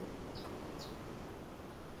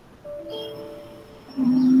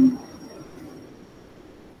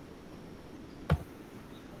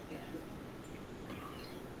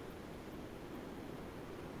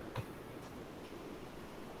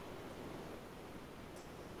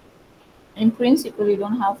 In principle, you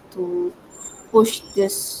don't have to push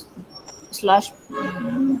this slash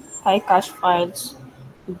PyCache files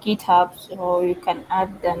to GitHub, so you can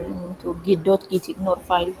add them to git.gitignore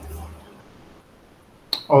file.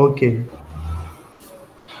 Okay.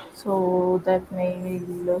 So that may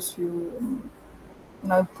lose you,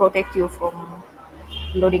 protect you from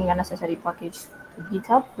loading unnecessary package to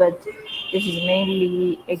GitHub, but this is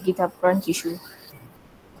mainly a GitHub branch issue.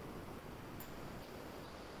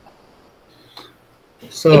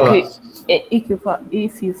 So, If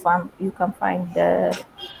you find you can find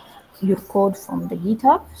your code from the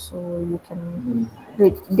GitHub, so you can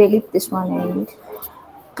delete this one and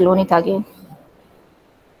clone it again.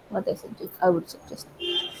 What I would suggest.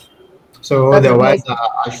 so That would otherwise, make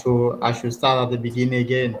I should start at the beginning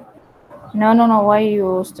again no. Why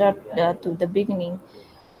you start to the beginning?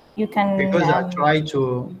 You can because I try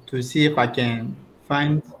to see if I can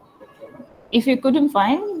find. if you couldn't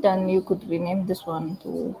find, then you could rename this one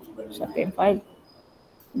to certain file,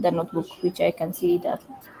 the notebook, which I can see that.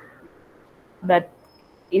 But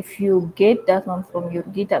if you get that one from your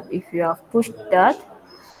GitHub, if you have pushed that,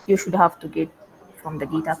 you should have to get from the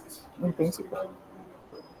GitHub in principle.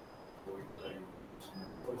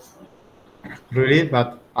 Really,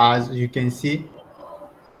 but as you can see,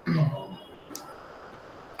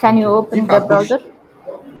 Can you okay, open if the I push, browser?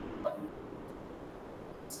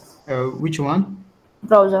 which one?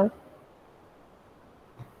 Browser.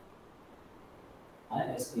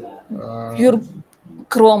 Uh, Your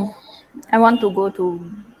Chrome. I want to go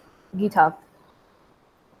to GitHub.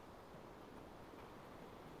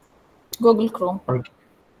 Google Chrome. okay,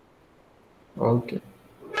 okay.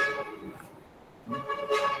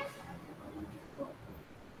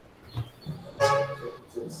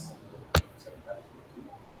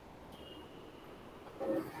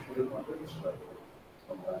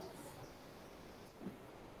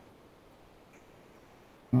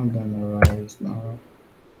 Not gonna rise now.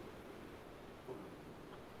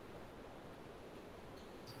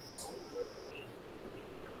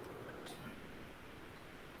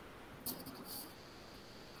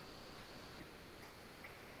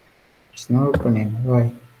 It's not opening.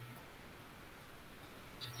 Why?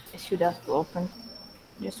 It should have to open.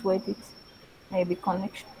 Just wait it. Maybe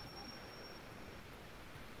connection.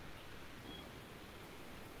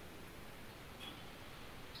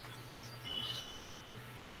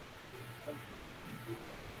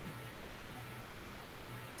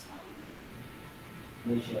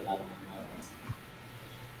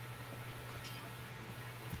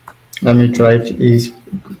 Let me try if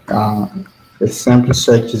uh, the sample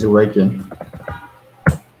search is working.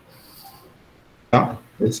 Yeah,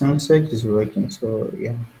 the sample search is working. So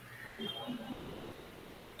yeah,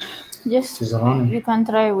 it Just is running. you can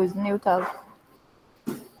try with new tab.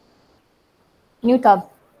 New tab.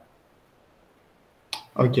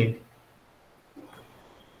 Okay.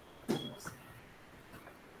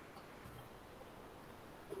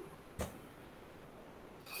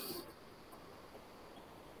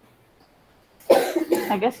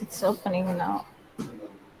 I guess it's opening now.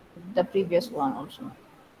 The previous one also.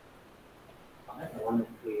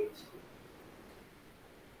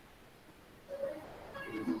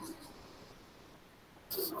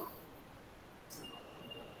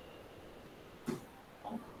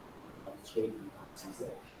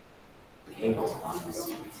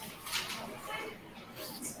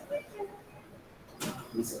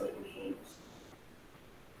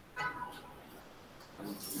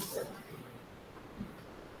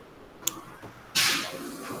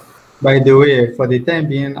 By the way, for the time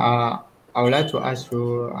being, I would like to ask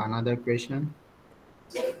you another question.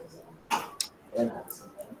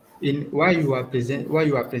 In while you are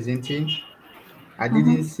presenting, I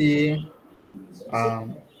didn't see a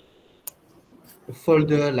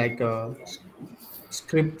folder like a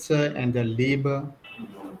script and a lib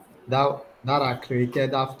that are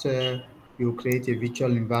created after you create a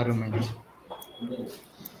virtual environment.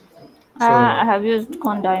 I So have used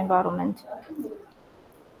Conda environment.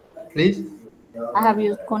 please. I have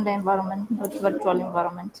used Conda environment, not virtual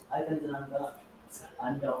environment.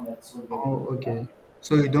 Oh, okay.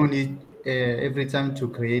 So you don't need every time to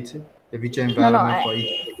create a virtual No, no, environment for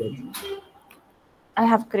each project. I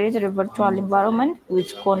have created a virtual environment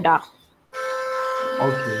with Conda.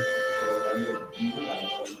 Okay.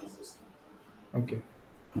 Okay.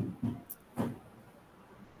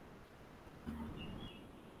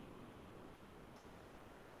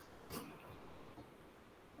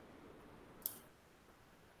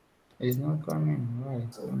 It's not coming. Why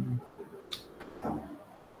it's coming?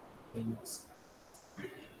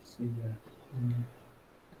 See that.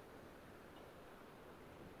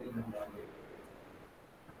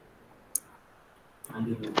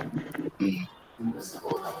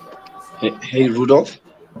 Hey, Rudolph,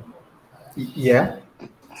 Yeah.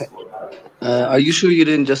 are you sure you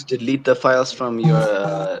didn't just delete the files from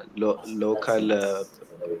your local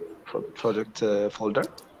project folder?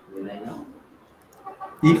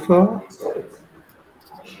 If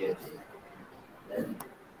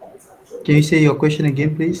can you say your question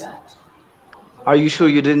again, please? Are you sure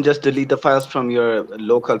you didn't just delete the files from your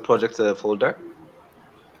local project folder?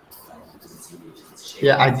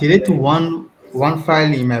 Yeah, I deleted one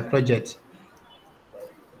file in my project.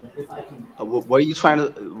 Were you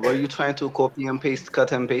trying to copy and paste,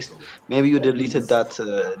 cut and paste? Maybe you deleted that.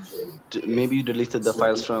 Maybe you deleted the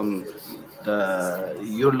files from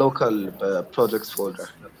your local projects folder.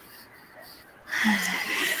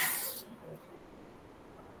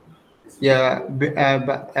 Yeah,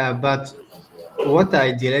 but what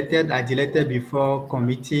I deleted before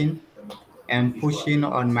committing and pushing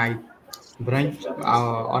on my branch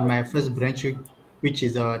on my first branch, which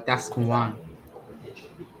is task one.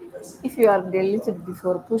 If you are deleted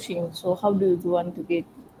before pushing, so how do you want to get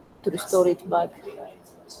to restore it back?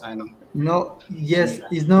 I know. No, yes,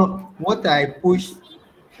 it's not what I push.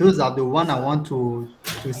 Those are the one I want to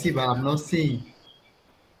see, but I'm not seeing.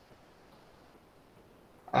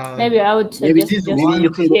 Maybe I would Maybe suggest just maybe you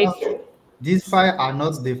One, can go. check. these files are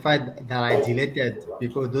not the file that I deleted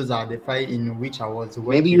because those are the file in which I was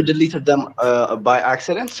Maybe you working. deleted them by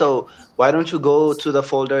accident. So why don't you go to the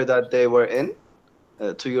folder that they were in,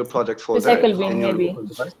 to your project folder Recycle bin, in your maybe. local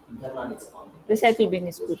device? Recycle bin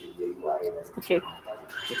is good. Okay.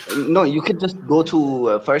 No, you could just go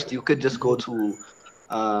to first. You could just go to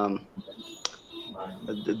um,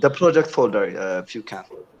 the project folder if you can.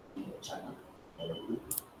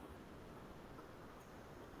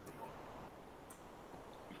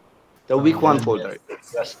 The week one Let me, folder.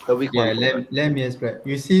 Yes, the week one yeah, folder. let me explain.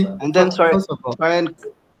 You see, And then first of all, try and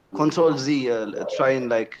control Z. Try and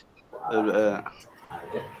like uh,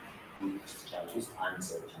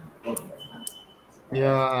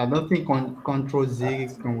 yeah, I don't think Control Z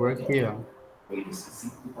can work here.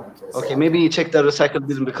 okay, maybe you check the recycle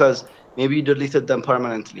bin because maybe you deleted them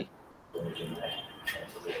permanently.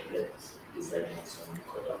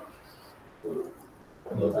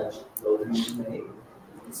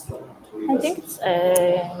 I think it's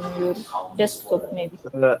your desktop, maybe.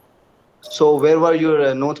 So where were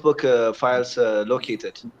your notebook files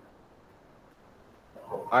located?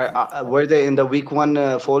 Were they in the week one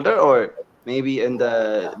folder or maybe in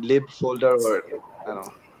the lib folder or I don't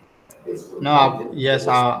know. No, yes,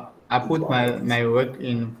 I put my work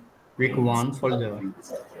in week one folder.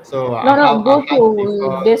 So No, no, I go had to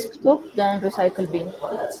before. desktop, then recycle bin.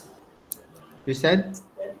 You said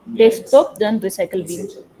Desktop, then recycle bin.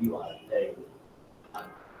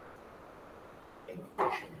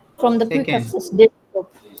 From the quick second. access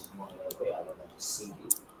desktop.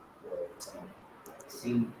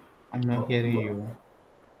 I'm not hearing you.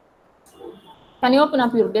 Can you open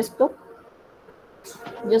up your desktop?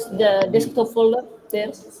 Just the desktop folder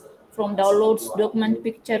there. From downloads, document,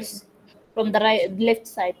 pictures. From the right, left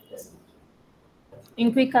side.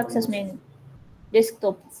 In quick access menu.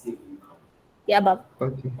 Desktop. Yeah, Bob.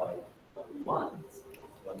 Okay.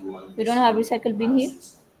 We don't have recycle bin here.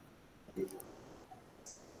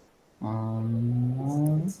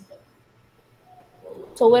 No.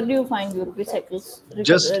 So where do you find your recycles?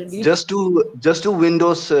 Just do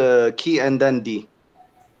Windows key and then D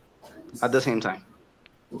at the same time.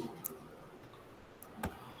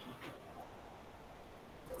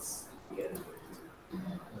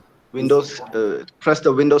 Windows, press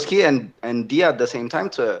the Windows key and D at the same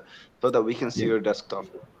time so that we can see your desktop.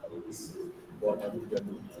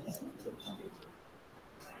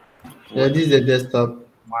 Yeah, this is the desktop.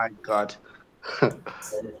 My God.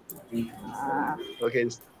 Okay,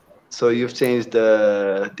 so you've changed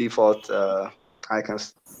the default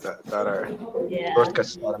icons that are Yeah.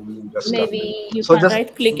 shortcuts that are in desktop. Maybe you So can just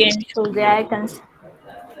right click and show the icons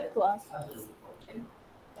to us.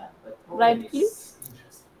 Right click.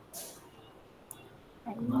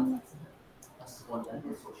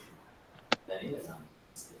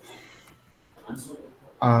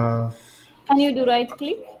 Uh, Can you do right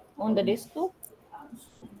click on the desktop?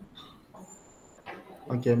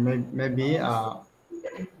 okay, maybe I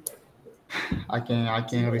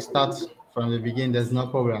can restart from the beginning. There's no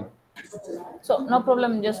problem. So no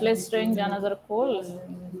problem. Just let's arrange another call.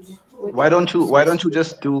 why don't you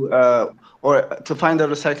just do or to find the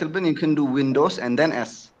recycle bin you can do Windows and then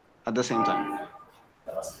S at the same time.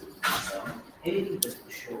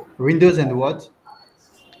 Windows and what?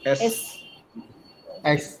 S. S.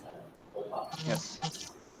 X. Yes.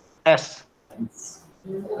 S.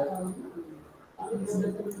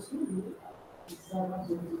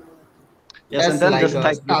 Yes, S and then like just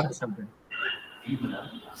type start. recycle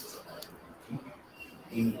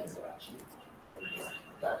bin.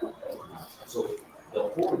 So the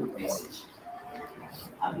whole message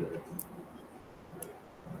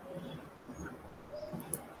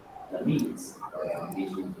that means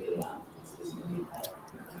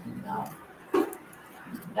now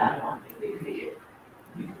that one they create.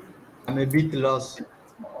 I'm a bit lost.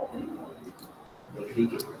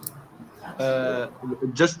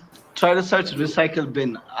 Just try to search recycle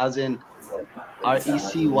bin as in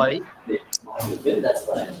RECY. That's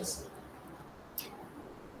what I understand.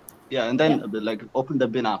 Yeah, and then like open the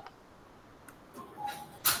bin app.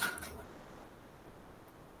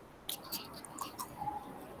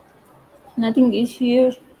 Nothing is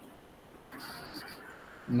here.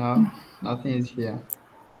 No, nothing is here.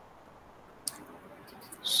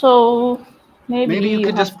 So Maybe you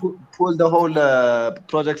could have... just pull the whole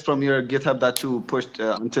project from your GitHub that you pushed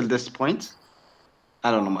until this point.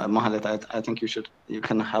 I don't know, Mahalet. I think you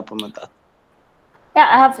can help him with that.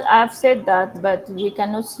 Yeah, I have said that, but we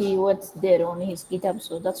cannot see what's there on his GitHub,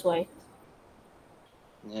 so that's why.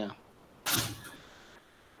 Yeah.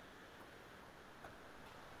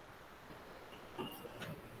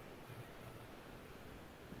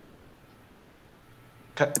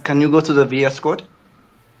 Can you go to the VS Code?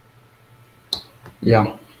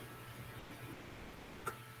 Yeah.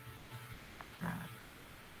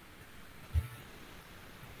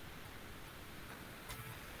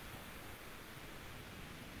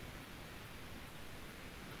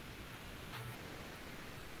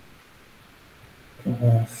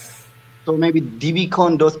 So maybe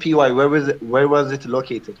dbcon.py, where was it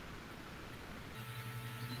located?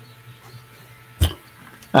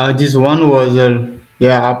 This one was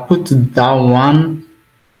yeah, I put that one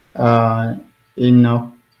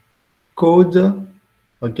in code.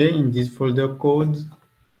 Okay, in this folder code.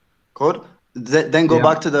 Code? Then go Yeah.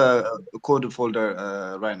 back to the code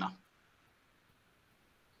folder right now.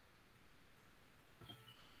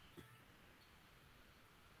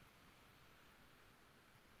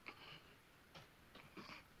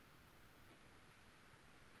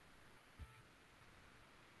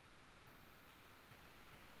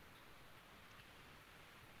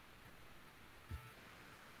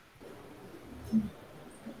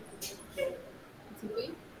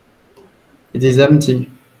 It is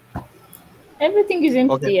empty. Everything is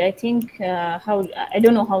empty. Okay. I think I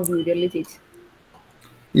don't know how you delete it.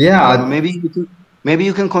 Yeah. Maybe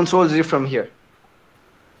you can control Z from here.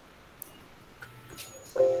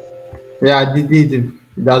 Yeah, I did it.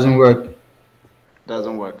 It doesn't work.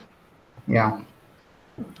 Doesn't work. Yeah.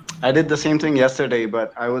 I did the same thing yesterday,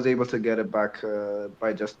 but I was able to get it back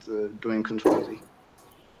by just doing Control Z.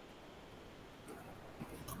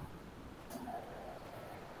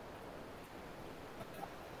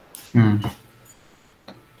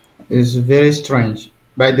 It's very strange.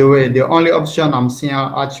 By the way, the only option I'm seeing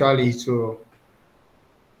actually is to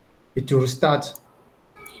restart.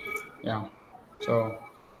 Yeah. So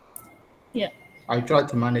Yeah. I try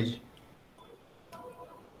to manage.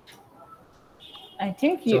 I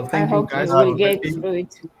think So I thank you hope guys you will for get helping. through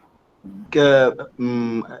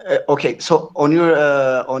it. Okay, so on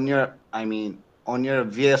your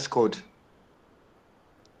VS Code,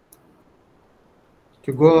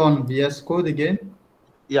 To go on VS Code again?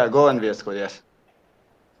 Yeah, go on VS Code, yes.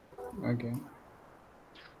 Okay.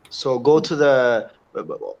 So go to the,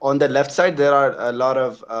 on the left side, there are a lot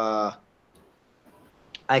of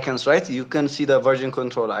icons, right? You can see the version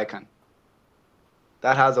control icon.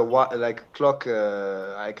 That has a like clock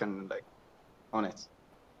icon like on it.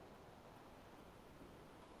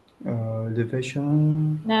 The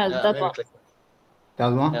version. No, Yeah, that maybe one. click. That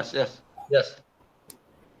one? Yes, yes, yes.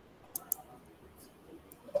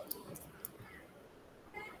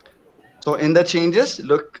 So in the changes,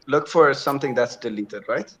 look for something that's deleted,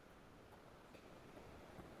 right?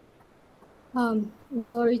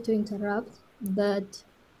 Sorry to interrupt, but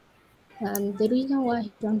the reason why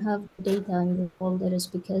I don't have data in the folder is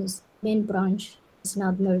because main branch is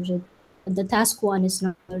not merged. The task one is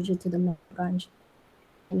not merged to the main branch,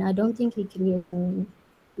 and I don't think he created an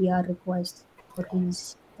PR request for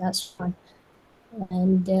his task one.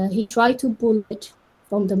 And he tried to pull it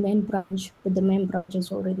from the main branch, but the main branch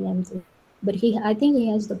is already empty. But I think he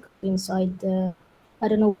has the code inside. I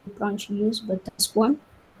don't know what branch he used, but task one,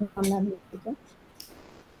 if I'm not mistaken.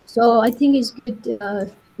 So I think it's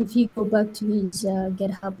good if you go back to his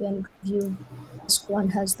GitHub and review task one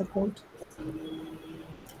has the code.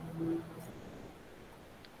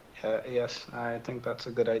 Yes, I think that's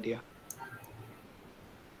a good idea.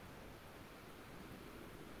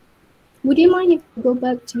 Would you mind if you go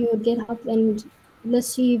back to your GitHub and let's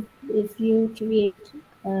see if you create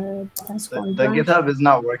task one The branch? GitHub is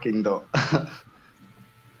not working though.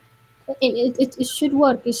 It should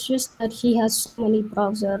work. It's just that he has so many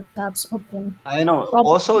browser tabs open. I know.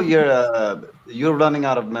 Probably. Also, you're running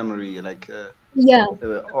out of memory. Like Yeah,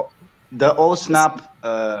 the OSNAP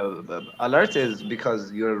alert is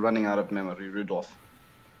because you're running out of memory, Rudolph.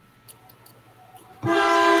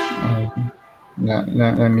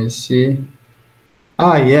 Let me see.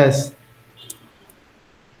 Ah, yes.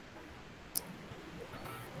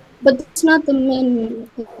 but that's not the main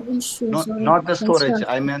issue. Not the storage.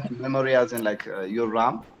 I meant memory as in like your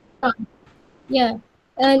RAM. Yeah,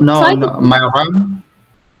 and No, try no, to. my RAM.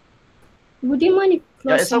 Would you mind if you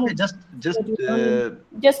Yeah, close it's some okay. of Just Just yeah,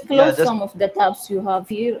 close just some of the tabs you have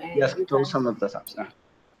here, and yes, you close can. some of the tabs. Yeah.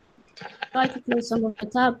 try to close some of the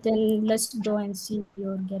tab, then let's go and see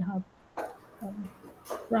your GitHub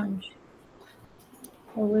branch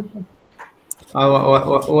or repo.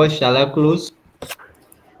 What shall I close?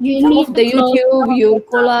 You Some need of the to close YouTube, some of your the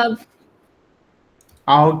tab. collab.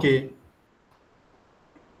 Ah, okay.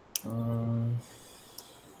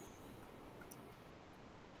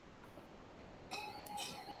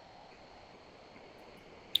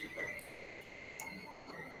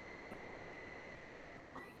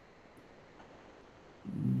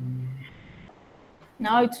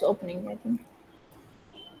 Now it's opening, I think.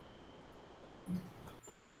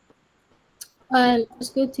 Let's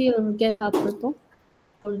go to your GitHub repo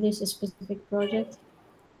for this specific project.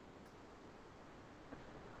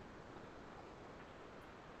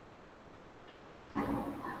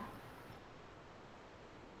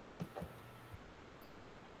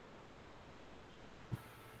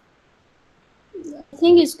 I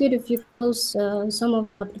think it's good if you close some of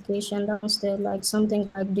the application downstairs, like something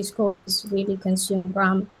like Discord is really consume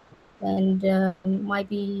RAM, and might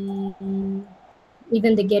be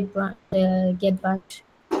even the get batch,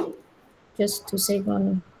 just to save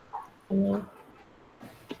on.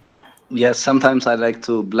 Yes, sometimes I like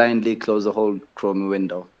to blindly close the whole Chrome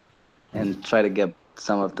window and try to get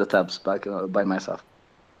some of the tabs back by myself.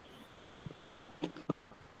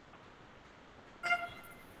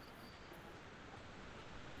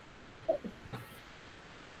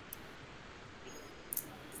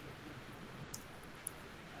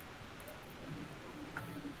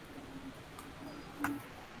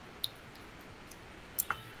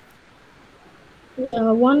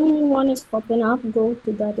 One is popping up. Go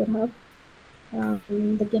to the GitHub.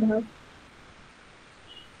 The GitHub.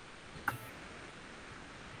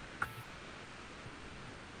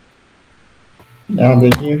 Yeah, the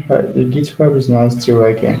GitHub is not still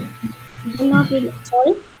working. Not really.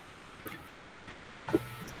 Sorry.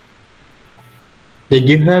 The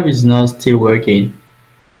GitHub is not still working.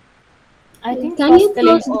 I think Can you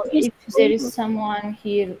Pascaline, close or this if there is someone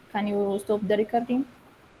here, can you stop the recording?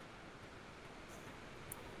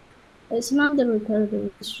 It's not the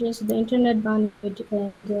recording. It's just the internet bandwidth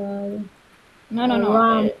and No,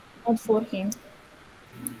 RAM. not for him.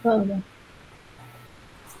 Okay.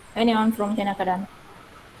 Anyone from Tenakadan.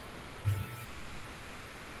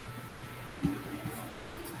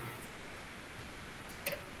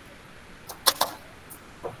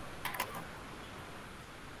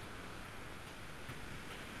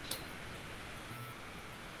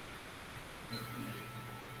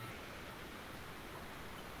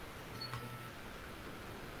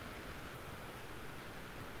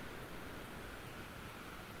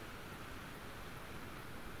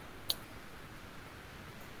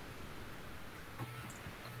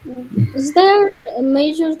 Is there a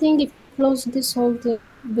major thing if you close this whole thing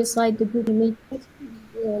beside the Google Meeting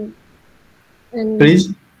and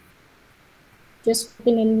Please. just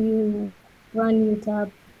open a new brand new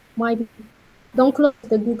tab? Might don't close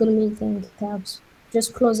the Google Meeting tabs.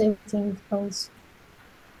 Just close everything else.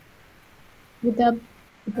 Would that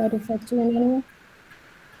affect you in any way?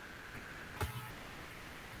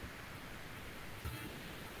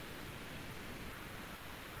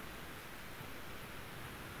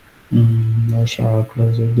 I shall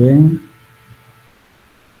close again.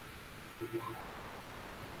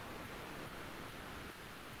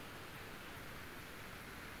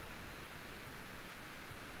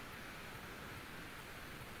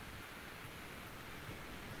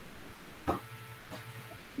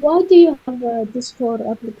 Why do you have Discord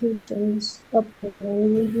applications up there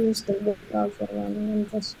when you use the web browser running and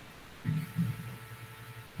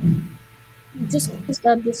just close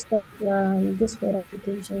that Discord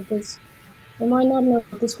application because you might not know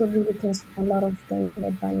Discord really consumes a lot of the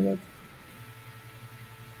internet bandwidth.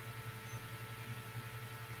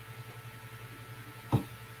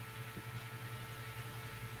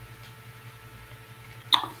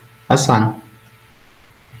 Hassan,